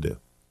 has work to do.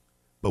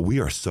 But we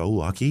are so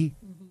lucky.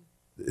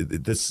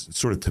 Mm-hmm. This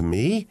sort of, to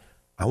me,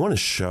 I want to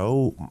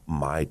show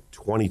my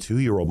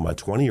 22-year-old, my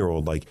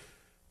 20-year-old, like,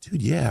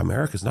 dude, yeah,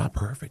 America's not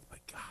perfect, but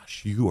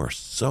gosh, you are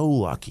so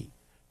lucky.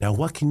 Now,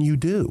 what can you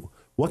do?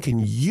 What can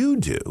you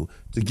do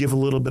to give a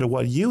little bit of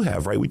what you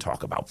have, right? We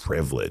talk about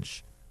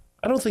privilege.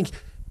 I don't think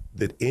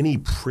that any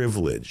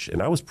privilege,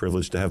 and I was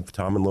privileged to have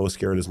Tom and Lois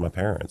Garrett as my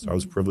parents. I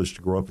was privileged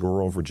to grow up in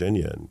rural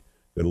Virginia and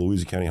go to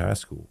Louisiana County High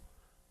School.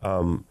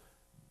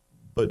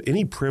 But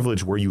any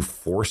privilege where you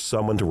force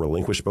someone to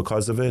relinquish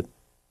because of it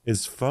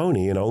is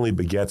phony and only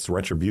begets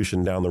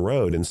retribution down the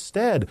road.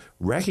 Instead,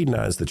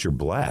 recognize that you're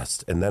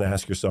blessed and then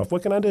ask yourself,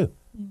 what can I do?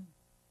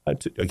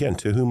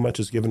 To whom much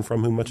is given,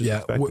 from whom much is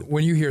expected.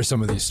 When you hear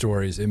some of these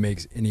stories, it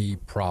makes any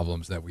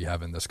problems that we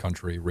have in this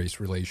country,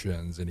 race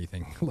relations,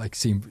 anything, like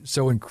seem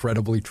so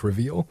incredibly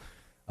trivial.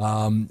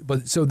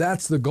 But so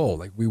that's the goal.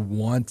 Like, we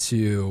want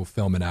to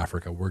film in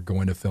Africa. We're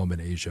going to film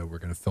in Asia. We're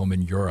going to film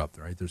in Europe,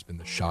 right? There's been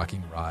the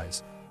shocking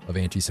rise of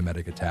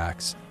anti-Semitic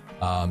attacks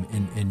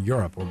in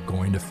Europe. We're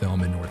going to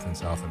film in North and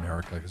South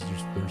America because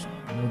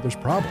there's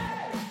problems.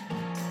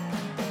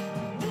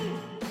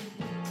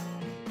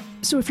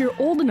 So if you're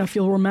old enough,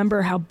 you'll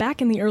remember how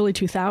back in the early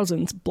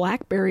 2000s,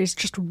 BlackBerries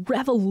just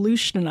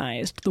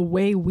revolutionized the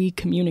way we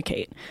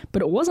communicate.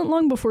 But it wasn't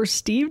long before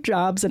Steve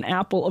Jobs and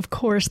Apple, of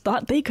course,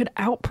 thought they could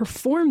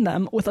outperform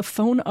them with a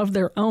phone of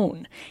their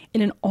own.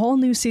 In an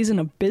all-new season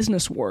of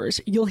Business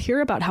Wars, you'll hear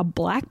about how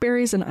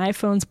BlackBerries and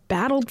iPhones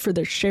battled for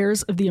their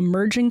shares of the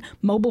emerging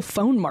mobile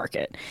phone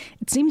market.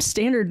 It seems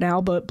standard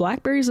now, but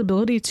BlackBerry's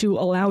ability to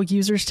allow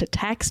users to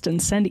text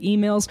and send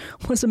emails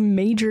was a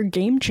major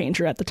game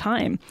changer at the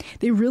time.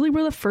 They really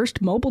were the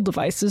first mobile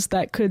devices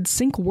that could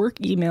sync work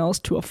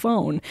emails to a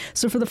phone.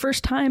 So for the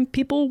first time,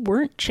 people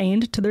weren't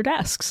chained to their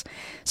desks.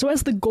 So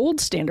as the gold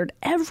standard,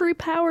 every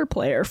power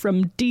player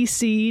from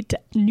DC to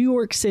New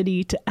York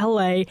City to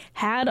LA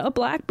had a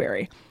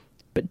BlackBerry.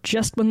 But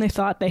just when they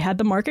thought they had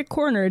the market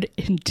cornered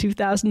in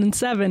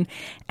 2007,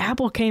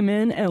 Apple came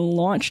in and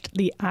launched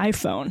the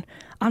iPhone.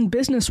 On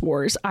Business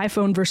Wars,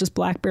 iPhone versus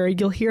BlackBerry,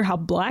 you'll hear how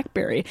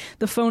BlackBerry,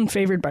 the phone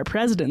favored by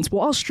presidents,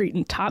 Wall Street,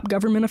 and top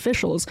government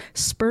officials,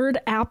 spurred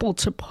Apple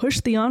to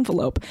push the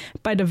envelope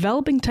by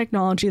developing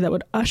technology that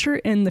would usher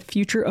in the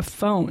future of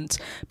phones,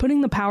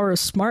 putting the power of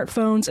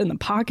smartphones in the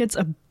pockets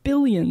of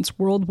billions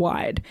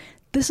worldwide.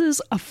 This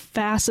is a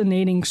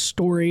fascinating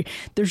story.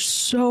 There's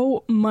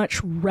so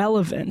much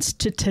relevance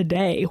to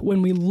today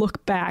when we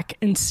look back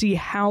and see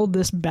how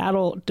this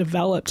battle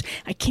developed.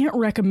 I can't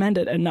recommend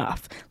it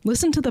enough.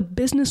 Listen to the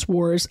Business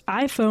Wars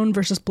iPhone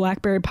versus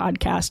BlackBerry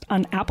podcast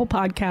on Apple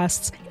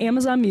Podcasts,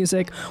 Amazon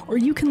Music, or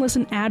you can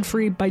listen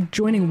ad-free by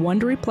joining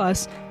Wondery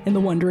Plus in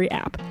the Wondery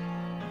app.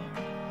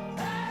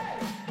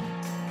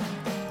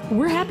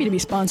 We're happy to be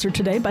sponsored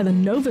today by the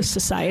Novus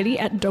Society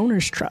at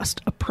Donors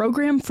Trust, a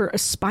program for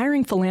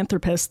aspiring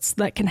philanthropists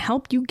that can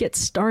help you get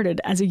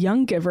started as a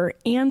young giver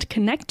and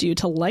connect you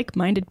to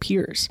like-minded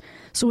peers.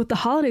 So with the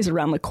holidays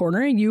around the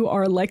corner, you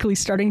are likely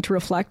starting to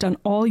reflect on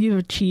all you've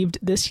achieved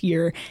this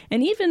year,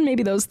 and even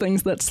maybe those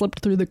things that slipped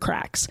through the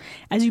cracks.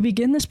 As you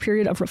begin this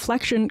period of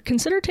reflection,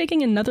 consider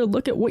taking another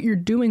look at what you're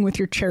doing with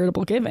your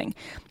charitable giving.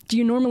 Do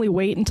you normally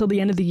wait until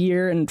the end of the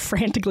year and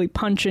frantically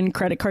punch in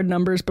credit card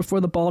numbers before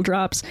the ball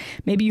drops?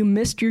 Maybe you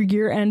missed your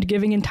year-end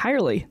giving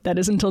entirely. That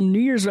is until New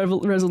Year's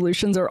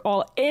resolutions are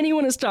all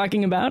anyone is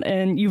talking about,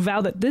 and you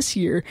vow that this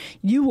year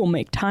you will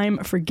make time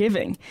for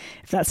giving.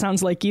 If that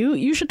sounds like you,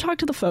 you should talk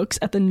to the folks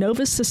at the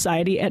Novus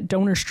Society at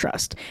Donors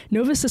Trust.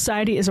 Novus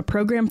Society is a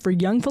program for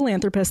young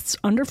philanthropists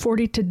under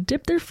 40 to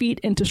dip their feet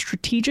into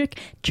strategic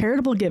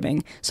charitable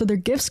giving so their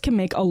gifts can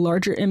make a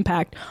larger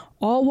impact,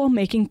 all while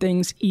making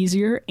things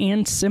easier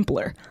and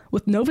simpler.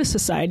 With Novus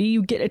Society,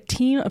 you get a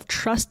team of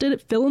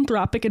trusted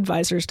philanthropic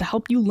advisors to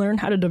help you learn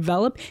how to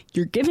develop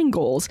your giving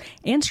goals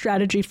and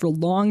strategy for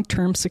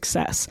long-term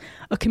success.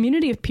 A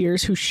community of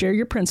peers who share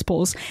your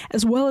principles,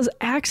 as well as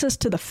access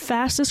to the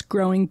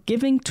fastest-growing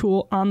giving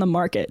tool on the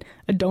market,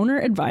 a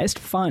donor-advised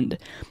fund.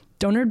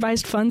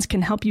 Donor-advised funds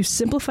can help you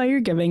simplify your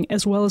giving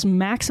as well as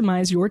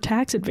maximize your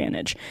tax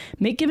advantage.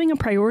 Make giving a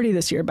priority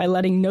this year by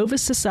letting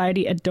Novus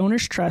Society at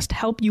Donors Trust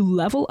help you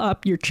level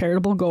up your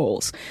charitable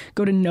goals.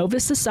 Go to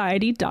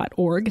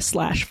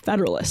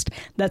novussociety.org/Federalist.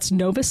 That's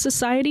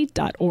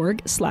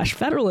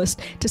novussociety.org/Federalist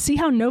to see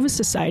how Novus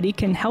Society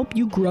can help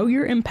you grow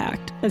your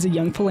impact as a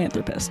young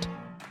philanthropist.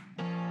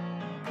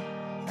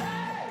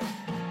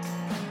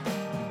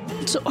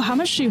 So how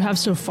much do you have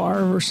so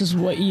far versus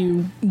what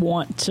you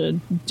want to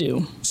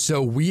do?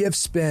 So we have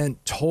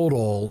spent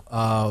total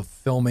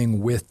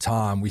filming with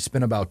Tom. We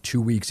spent about 2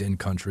 weeks in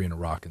country in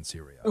Iraq and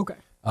Syria. Okay.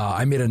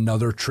 I made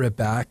another trip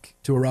back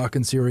to Iraq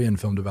and Syria and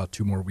filmed about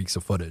 2 more weeks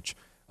of footage.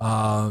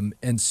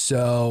 And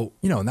so,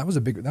 and that was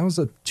a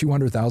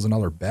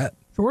 $200,000 bet.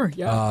 Sure,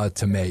 yeah.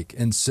 To make.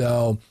 And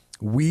so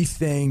we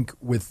think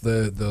with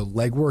the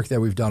legwork that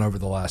we've done over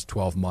the last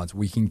 12 months,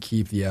 we can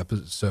keep the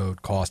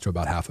episode cost to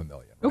about $500,000.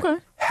 Right? Okay.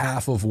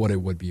 Half of what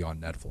it would be on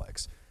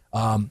Netflix.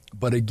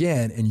 But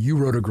again, and you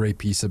wrote a great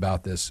piece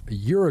about this a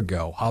year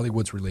ago,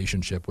 Hollywood's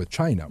relationship with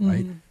China,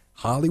 right?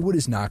 Hollywood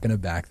is not going to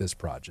back this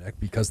project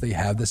because they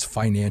have this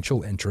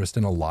financial interest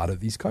in a lot of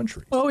these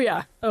countries. Oh,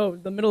 yeah. Oh,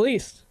 the Middle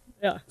East.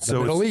 Yeah.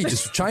 The Middle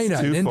East, China,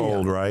 and India.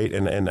 Twofold, right?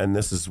 And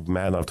this is,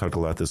 Matt and I've talked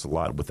about this a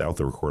lot without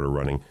the recorder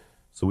running.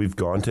 So we've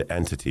gone to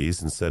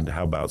entities and said,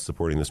 how about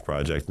supporting this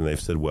project? And they've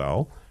said,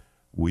 well,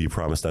 will you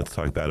promise not to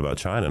talk bad about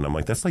China? And I'm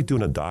like, that's like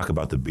doing a doc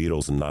about the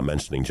Beatles and not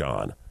mentioning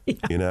John.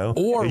 Yeah.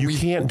 Or you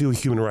can't do a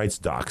human rights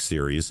doc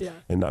series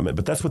and not.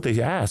 But that's what they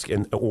ask.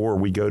 Or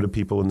we go to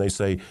people and they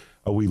say,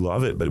 oh, we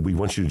love it, but we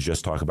want you to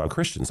just talk about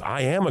Christians.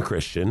 I am a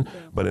Christian,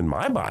 but in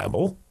my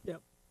Bible,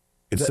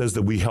 it says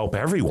that we help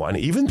everyone,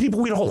 even people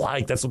we don't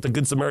like. That's what the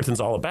Good Samaritan's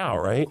all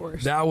about, right?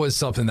 That was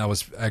something that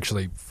was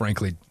actually,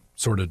 frankly,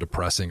 sort of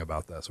depressing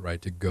about this,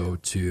 right? To go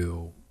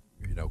to,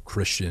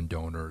 Christian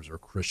donors or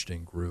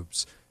Christian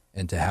groups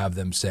and to have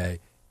them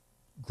say,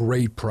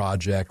 great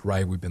project,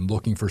 right? We've been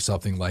looking for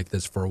something like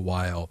this for a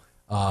while.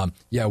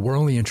 We're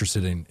only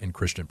interested in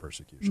Christian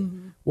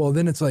persecution. Well,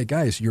 then it's like,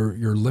 guys,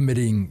 you're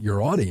limiting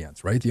your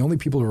audience, right? The only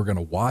people who are going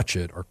to watch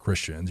it are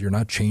Christians. You're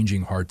not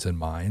changing hearts and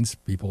minds.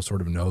 People sort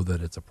of know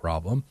that it's a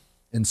problem.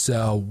 And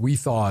so we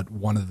thought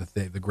one of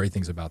the great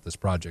things about this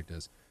project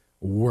is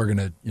we're going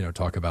to,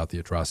 talk about the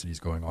atrocities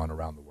going on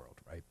around the world,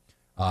 right?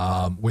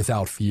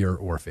 Without fear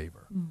or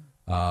favor,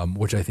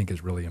 which I think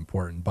is really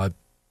important. But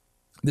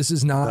this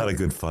is not a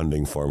good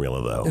funding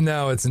formula, though.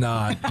 No, it's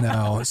not.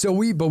 No. So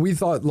we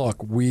thought,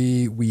 look,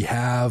 we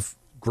have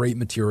great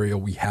material.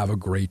 We have a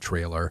great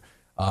trailer.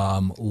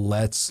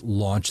 Let's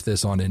launch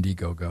this on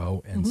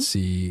Indiegogo and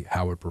see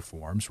how it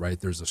performs, right?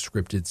 There's a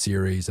scripted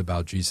series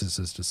about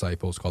Jesus's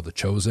disciples called The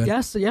Chosen.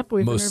 Yes, yep,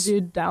 we've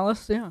interviewed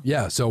Dallas,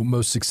 Yeah, so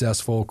most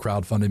successful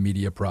crowdfunded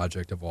media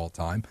project of all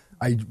time.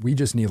 We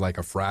just need like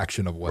a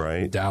fraction of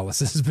what Dallas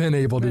has been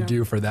able to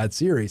do for that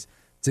series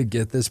to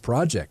get this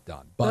project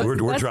done. But we're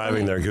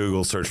driving their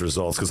Google search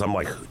results because I'm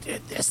like, who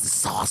did this? This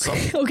is awesome.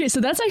 Okay, so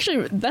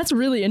that's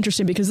really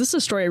interesting because this is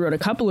a story I wrote a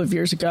couple of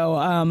years ago,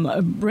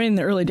 right in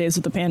the early days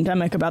of the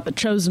pandemic, about The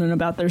Chosen and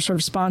about their sort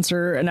of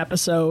sponsor an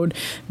episode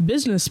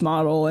business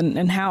model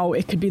and how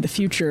it could be the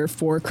future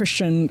for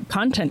Christian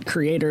content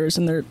creators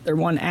and their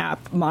one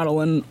app model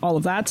and all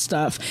of that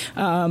stuff.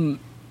 So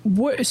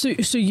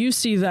you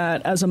see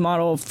that as a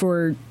model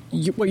for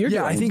what you're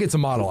doing? Yeah, I think it's a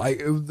model.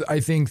 I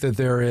think that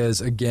there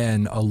is,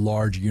 again, a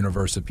large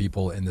universe of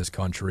people in this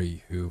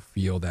country who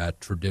feel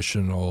that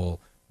traditional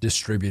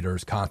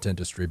distributors, content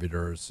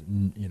distributors,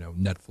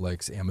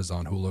 Netflix,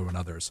 Amazon, Hulu, and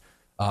others,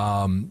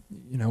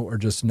 are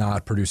just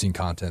not producing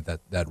content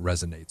that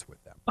resonates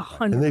with them.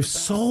 100%. And they've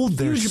sold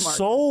their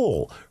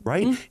soul,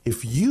 right?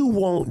 If you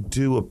won't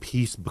do a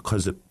piece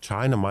because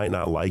China might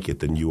not like it,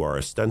 then you are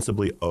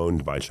ostensibly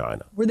owned by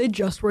China. Were they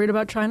just worried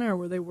about China, or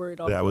were they worried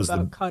also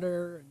about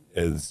Qatar?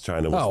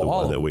 China was the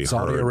one that we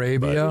Saudi heard.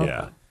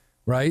 Arabia,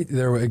 right?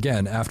 There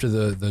again, after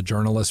the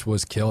journalist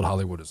was killed,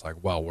 Hollywood was like,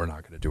 well, we're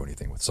not going to do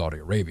anything with Saudi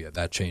Arabia.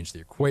 That changed the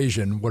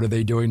equation. What are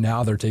they doing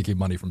now? They're taking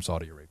money from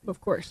Saudi Arabia. Of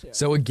course. Yeah.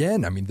 So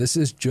again, I mean, this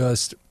is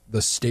just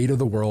the state of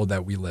the world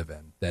that we live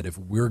in, that if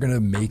we're going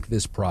to make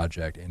this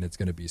project and it's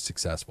going to be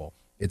successful,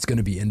 it's going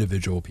to be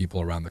individual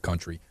people around the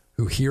country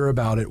who hear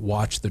about it,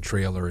 watch the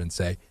trailer and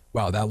say,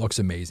 wow, that looks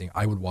amazing.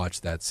 I would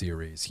watch that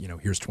series.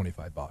 Here's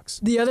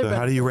 $25. So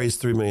how do you raise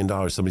 $3 million?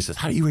 Somebody says,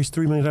 how do you raise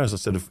 $3 million? I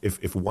said,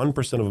 if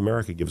 1% of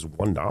America gives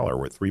 $1,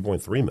 we're at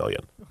 $3.3 million.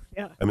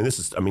 Yeah.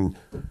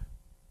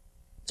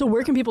 So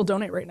where can people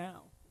donate right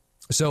now?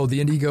 So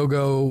the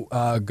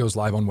Indiegogo goes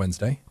live on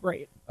Wednesday.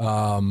 Right.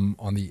 On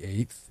the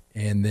 8th.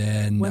 And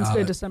then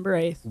Wednesday,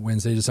 December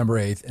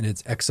 8th. And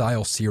it's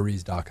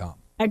exileseries.com.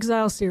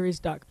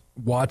 Exileseries.com.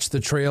 Watch the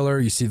trailer.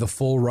 You see the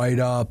full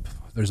write-up.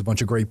 There's a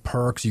bunch of great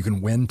perks. You can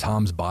win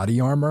Tom's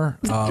body armor.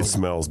 It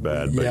smells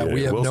bad. But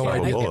we have no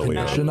idea the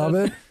condition of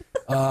it.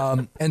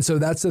 And so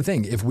that's the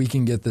thing. If we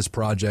can get this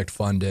project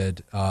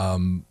funded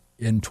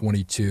in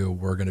 22,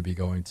 we're going to be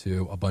going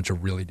to a bunch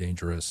of really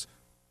dangerous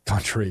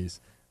countries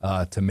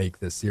to make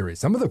this series.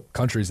 Some of the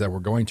countries that we're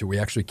going to, we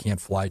actually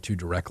can't fly to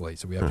directly.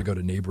 So we have to go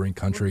to neighboring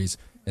countries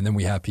and then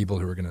we have people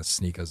who are going to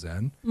sneak us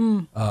in.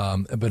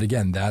 But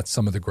again, that's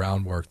some of the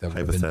groundwork that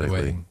we've been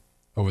doing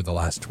over the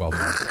last 12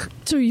 months.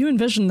 So you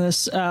envision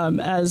this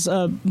as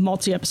a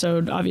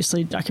multi-episode,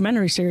 obviously,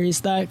 documentary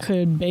series that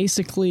could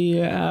basically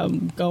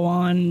go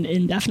on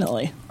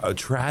indefinitely.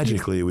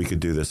 Tragically, we could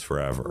do this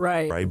forever.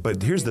 Right.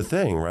 But here's the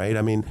thing, right?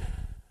 I mean,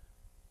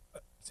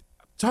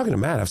 talking to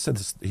Matt, I've said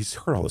this, he's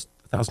heard all this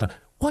 1,000 times.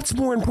 What's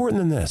more important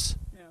than this?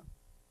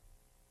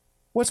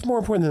 What's more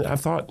important than I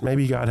thought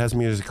maybe God has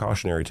me as a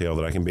cautionary tale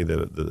that I can be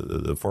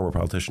the former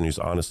politician who's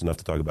honest enough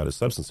to talk about his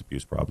substance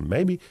abuse problem.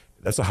 Maybe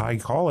that's a high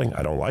calling.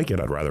 I don't like it.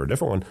 I'd rather a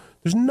different one.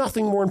 There's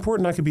nothing more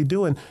important I could be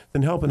doing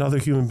than helping other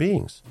human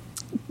beings.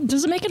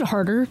 Does it make it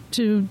harder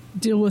to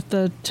deal with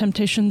the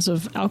temptations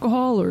of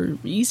alcohol or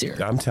easier?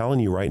 I'm telling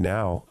you right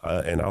now,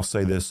 and I'll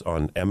say this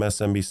on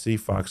MSNBC,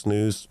 Fox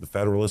News, The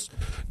Federalist,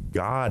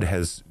 God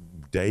has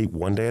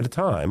one day at a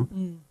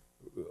time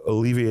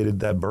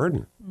alleviated that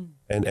burden.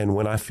 And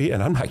when I feel,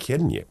 and I'm not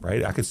kidding you,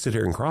 right? I could sit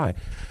here and cry.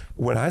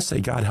 When I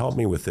say, God, help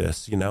me with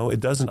this,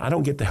 I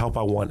don't get the help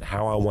I want,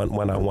 how I want,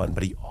 when I want,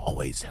 but he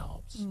always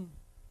helps. And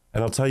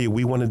I'll tell you,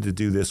 we wanted to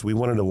do this. We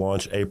wanted to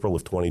launch April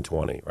of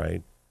 2020,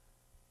 right?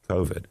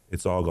 COVID.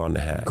 It's all gone to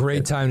heck.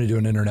 Great time to do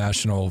an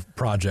international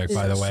project,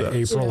 by the way,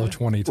 April of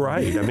 2020.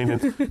 Right. I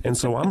mean, and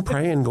so I'm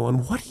praying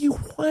going, what do you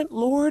want,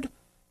 Lord?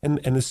 And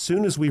as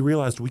soon as we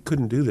realized we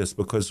couldn't do this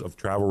because of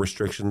travel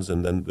restrictions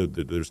and then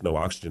there's no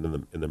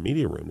oxygen in the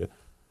media room,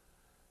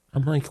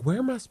 I'm like, where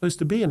am I supposed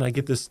to be? And I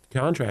get this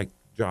contract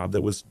job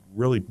that was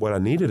really what I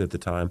needed at the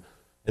time.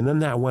 And then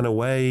that went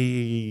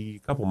away a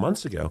couple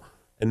months ago.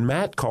 And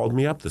Matt called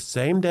me up the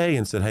same day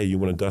and said, hey, you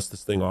want to dust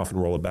this thing off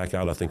and roll it back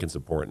out? I think it's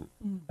important.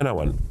 And I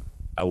went,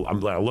 I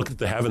looked at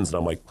the heavens and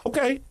I'm like,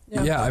 okay.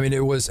 Yeah, I mean,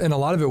 it was, and a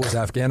lot of it was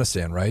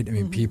Afghanistan, right? I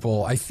mean,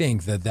 I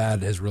think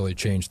that has really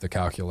changed the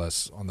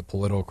calculus on the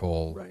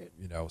political,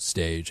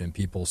 stage. And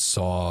people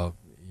saw,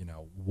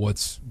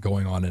 what's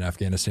going on in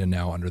Afghanistan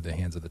now under the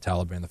hands of the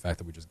Taliban, the fact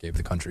that we just gave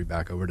the country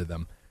back over to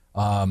them.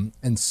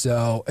 And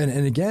so,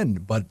 and again,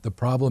 but the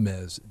problem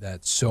is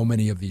that so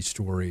many of these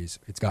stories,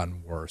 it's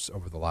gotten worse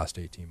over the last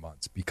 18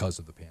 months because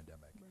of the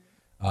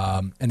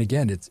pandemic. And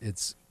again,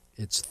 it's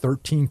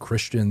 13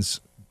 Christians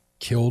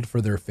killed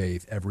for their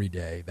faith every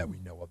day that we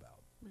know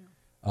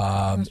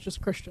about. It's just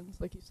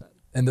Christians, like you said.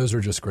 And those are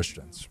just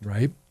Christians,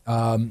 right?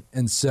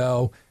 And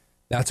so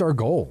that's our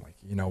goal.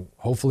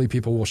 Hopefully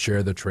people will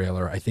share the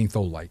trailer. I think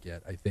they'll like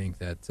it. I think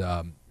that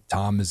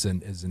Tom is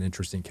an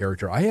interesting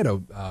character. I had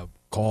a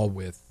call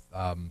with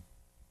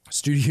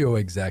studio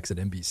execs at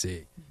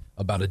NBC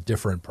about a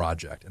different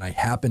project, and I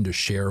happened to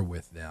share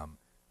with them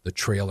the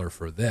trailer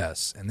for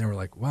this, and they were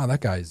like, "Wow,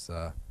 that guy's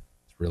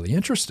it's really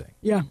interesting."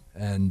 Yeah,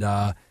 and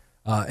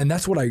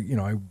that's what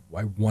I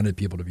wanted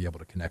people to be able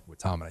to connect with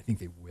Tom, and I think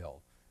they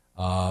will.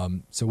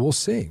 So we'll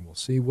see. We'll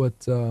see what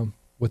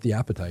the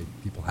appetite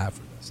people have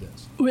for this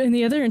is. And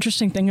the other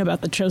interesting thing about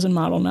the Chosen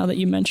model, now that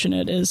you mention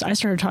it, is I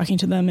started talking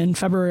to them in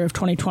February of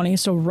 2020,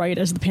 so right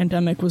as the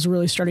pandemic was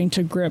really starting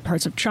to grip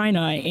parts of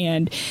China,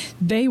 and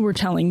they were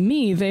telling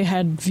me they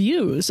had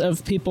views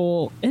of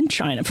people in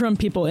China, from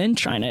people in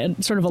China.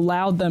 It sort of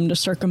allowed them to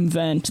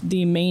circumvent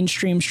the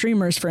mainstream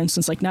streamers, for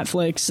instance, like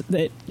Netflix,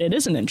 that it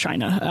isn't in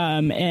China.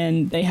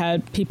 And they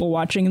had people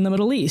watching in the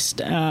Middle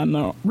East,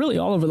 really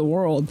all over the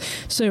world.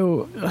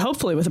 So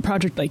hopefully with a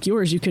project like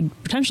yours, you could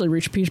potentially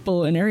reach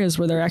people in areas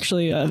where they're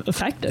actually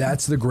affected.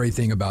 That's the great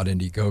thing about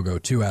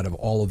Indiegogo, too. Out of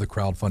all of the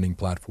crowdfunding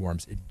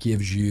platforms, it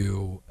gives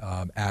you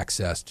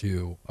access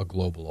to a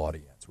global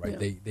audience,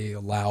 right? Yeah. They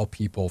allow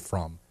people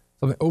from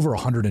over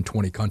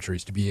 120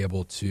 countries to be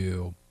able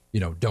to,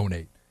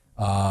 donate,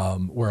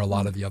 where a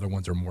lot of the other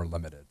ones are more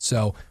limited.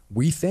 So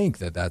we think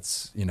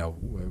that's,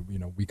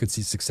 we could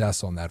see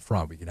success on that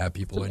front. We can have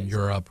people in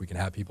Europe. We can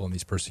have people in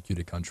these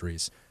persecuted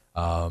countries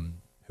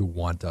who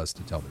want us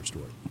to tell their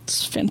story.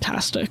 It's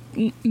fantastic.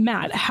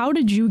 Matt, how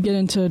did you get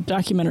into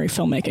documentary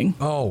filmmaking?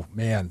 Oh,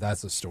 man,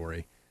 that's a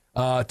story.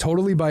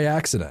 Totally by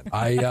accident.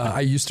 I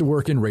used to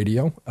work in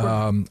radio.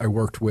 I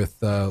worked with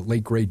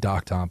late, great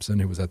Doc Thompson,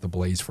 who was at the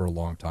Blaze for a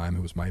long time,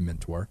 who was my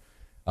mentor.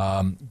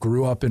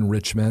 Grew up in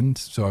Richmond,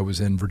 so I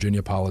was in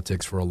Virginia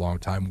politics for a long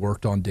time.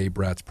 Worked on Dave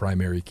Bratt's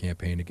primary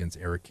campaign against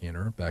Eric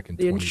Cantor back in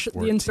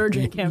 2014. The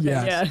insurgent campaign,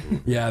 yes.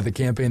 Yeah, the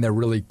campaign that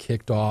really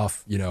kicked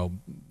off,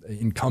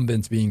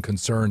 incumbents being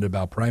concerned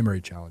about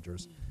primary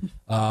challengers.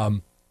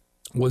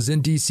 Was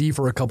in D.C.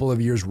 for a couple of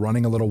years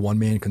running a little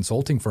one-man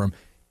consulting firm,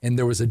 and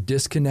there was a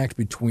disconnect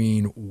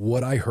between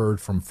what I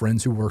heard from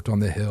friends who worked on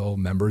the Hill,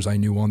 members I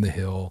knew on the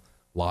Hill,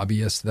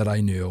 lobbyists that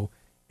I knew,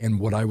 and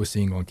what I was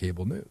seeing on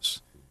cable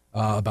news.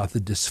 About the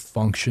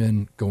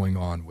dysfunction going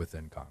on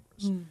within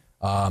Congress.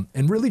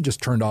 And really just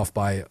turned off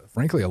by,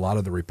 frankly, a lot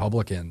of the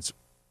Republicans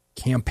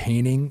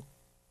campaigning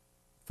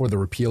for the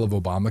repeal of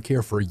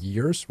Obamacare for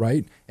years,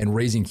 right? And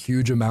raising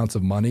huge amounts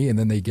of money, and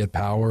then they get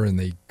power and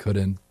they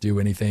couldn't do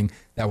anything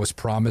that was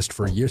promised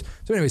for years.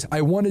 So anyways,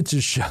 I wanted to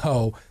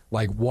show,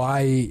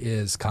 why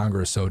is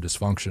Congress so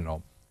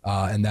dysfunctional?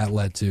 And that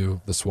led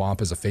to The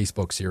Swamp as a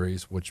Facebook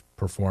series, which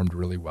performed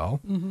really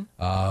well.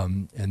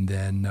 And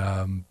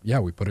then,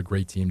 we put a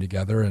great team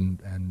together,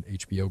 and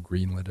HBO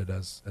greenlit it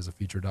as a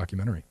feature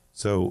documentary.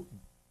 So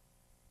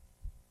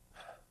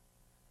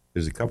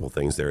there's a couple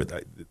things there.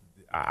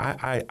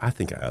 I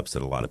think I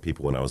upset a lot of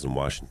people when I was in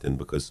Washington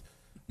because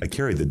I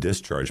carried the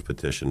discharge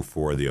petition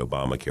for the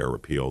Obamacare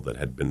repeal that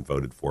had been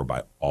voted for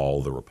by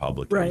all the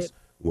Republicans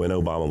when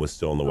Obama was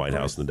still in the White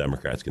House and the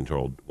Democrats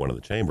controlled one of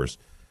the chambers.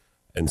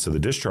 And so the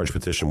discharge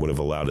petition would have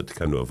allowed it to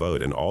come to a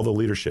vote. And all the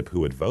leadership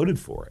who had voted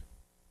for it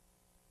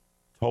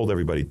told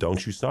everybody,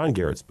 don't you sign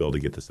Garrett's bill to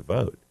get this a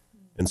vote.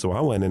 And so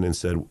I went in and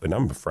said, and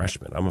I'm a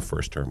freshman, I'm a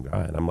first-term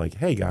guy. And I'm like,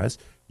 hey, guys,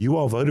 you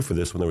all voted for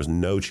this when there was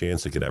no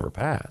chance it could ever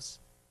pass.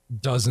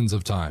 Dozens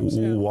of times.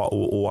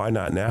 Why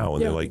not now?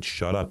 And they're like,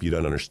 shut up, you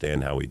don't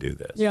understand how we do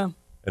this. Yeah.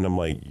 And I'm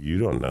like, you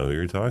don't know who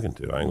you're talking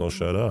to. I ain't going to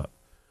shut up.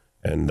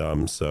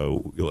 And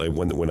so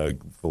when a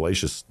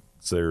fallacious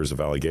series of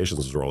allegations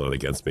was rolled out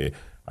against me,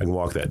 I can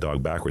walk that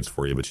dog backwards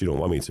for you, but you don't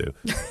want me to.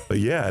 But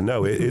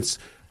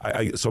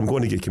so I'm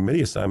going to get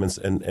committee assignments,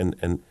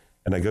 and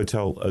I go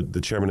tell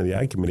the chairman of the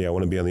Ag Committee I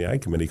want to be on the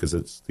Ag Committee because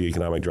it's the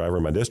economic driver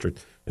in my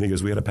district. And he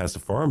goes, we had to pass a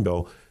farm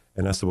bill.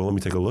 And I said, well, let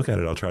me take a look at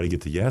it. I'll try to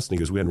get to yes. And he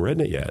goes, we hadn't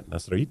written it yet. And I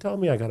said, are you telling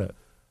me I got to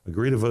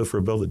agree to vote for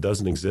a bill that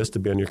doesn't exist to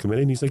be on your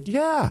committee? And he's like,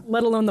 yeah.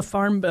 Let alone the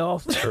farm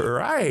bill.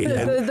 Right.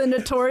 the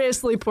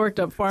notoriously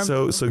porked up farm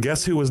bill. So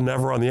guess who was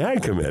never on the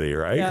Ag Committee,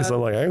 right? Because I'm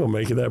like, I ain't going to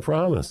make you that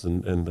promise.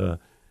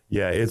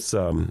 It's...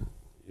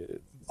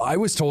 I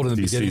was told in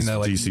the beginning that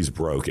DC's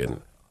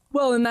broken.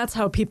 Well, and that's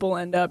how people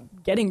end up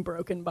getting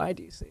broken by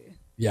DC.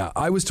 Yeah,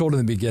 I was told in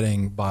the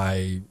beginning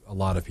by a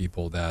lot of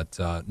people that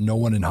no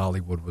one in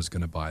Hollywood was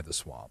going to buy The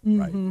Swamp,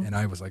 right? And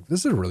I was like,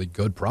 this is a really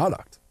good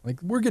product.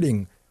 Like, we're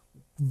getting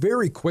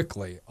very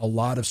quickly a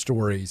lot of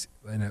stories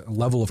and a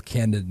level of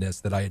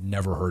candidness that I had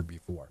never heard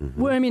before.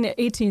 Well, I mean,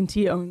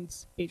 AT&T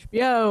owns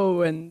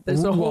HBO, and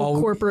there's a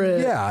whole corporate...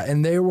 Yeah,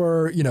 and they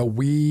were,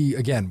 we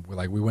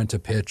went to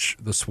pitch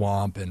The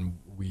Swamp, and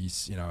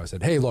I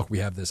said, hey, look, we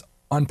have this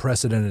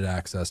unprecedented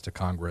access to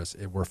Congress.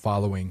 We're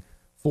following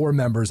 4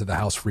 members of the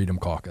House Freedom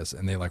Caucus,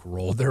 and they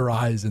rolled their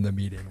eyes in the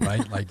meeting,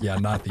 right? Yeah,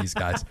 not these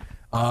guys.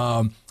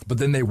 But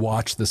then they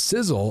watched the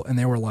sizzle, and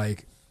they were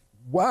like,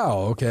 wow,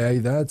 okay,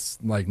 that's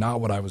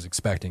not what I was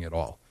expecting at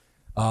all.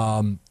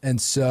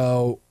 And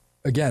so,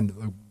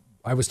 again,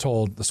 I was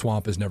told The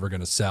Swamp is never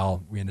going to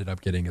sell. We ended up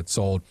getting it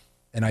sold.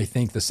 And I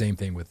think the same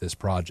thing with this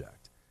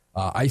project.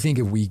 I think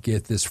if we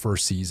get this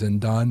first season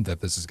done, that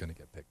this is going to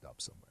get picked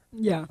up somewhere.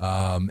 Yeah.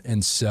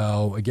 And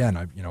so,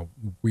 again,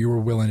 we were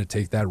willing to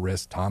take that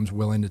risk. Tom's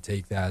willing to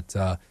take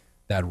that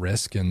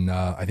risk. And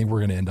I think we're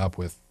going to end up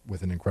with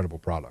an incredible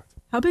product.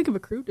 How big of a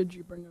crew did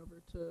you bring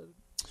over to...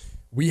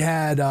 We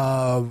had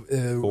 4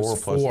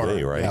 plus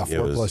me, right? Yeah,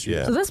 4 plus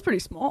you. So that's pretty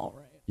small,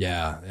 right?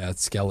 Yeah,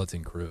 it's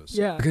skeleton crews.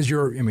 Yeah. Because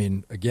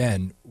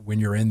again, when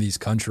you're in these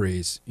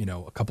countries,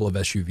 a couple of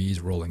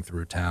SUVs rolling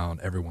through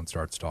town, everyone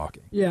starts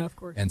talking. Yeah, of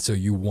course. And so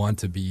you want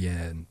to be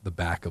in the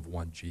back of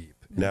one Jeep.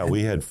 Now,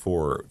 we had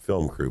 4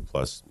 film crew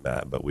plus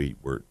Matt, but we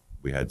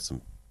had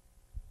some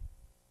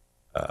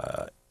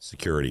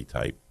security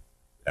type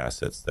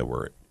assets that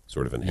were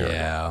sort of inherent.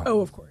 Yeah.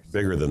 Oh, of course.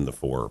 Bigger than the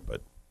 4,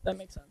 but... That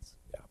makes sense.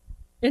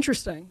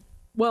 Interesting.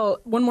 Well,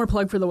 one more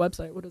plug for the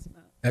website. What is it,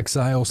 Matt?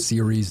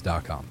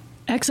 Exileseries.com.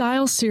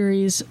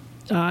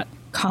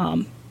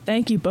 Exileseries.com.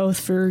 Thank you both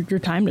for your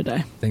time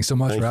today. Thanks so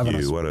much for having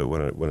us. What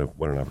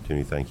an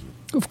opportunity. Thank you.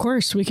 Of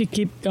course. We could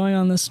keep going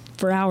on this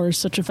for hours.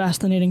 Such a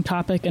fascinating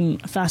topic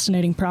and a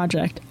fascinating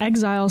project.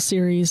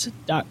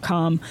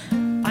 Exileseries.com.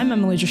 I'm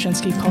Emily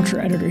Jashinsky, Culture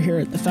Editor here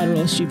at The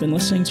Federalist. You've been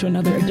listening to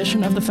another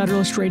edition of The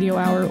Federalist Radio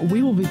Hour.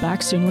 We will be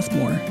back soon with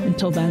more.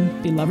 Until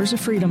then, be lovers of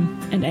freedom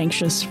and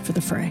anxious for the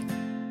fray.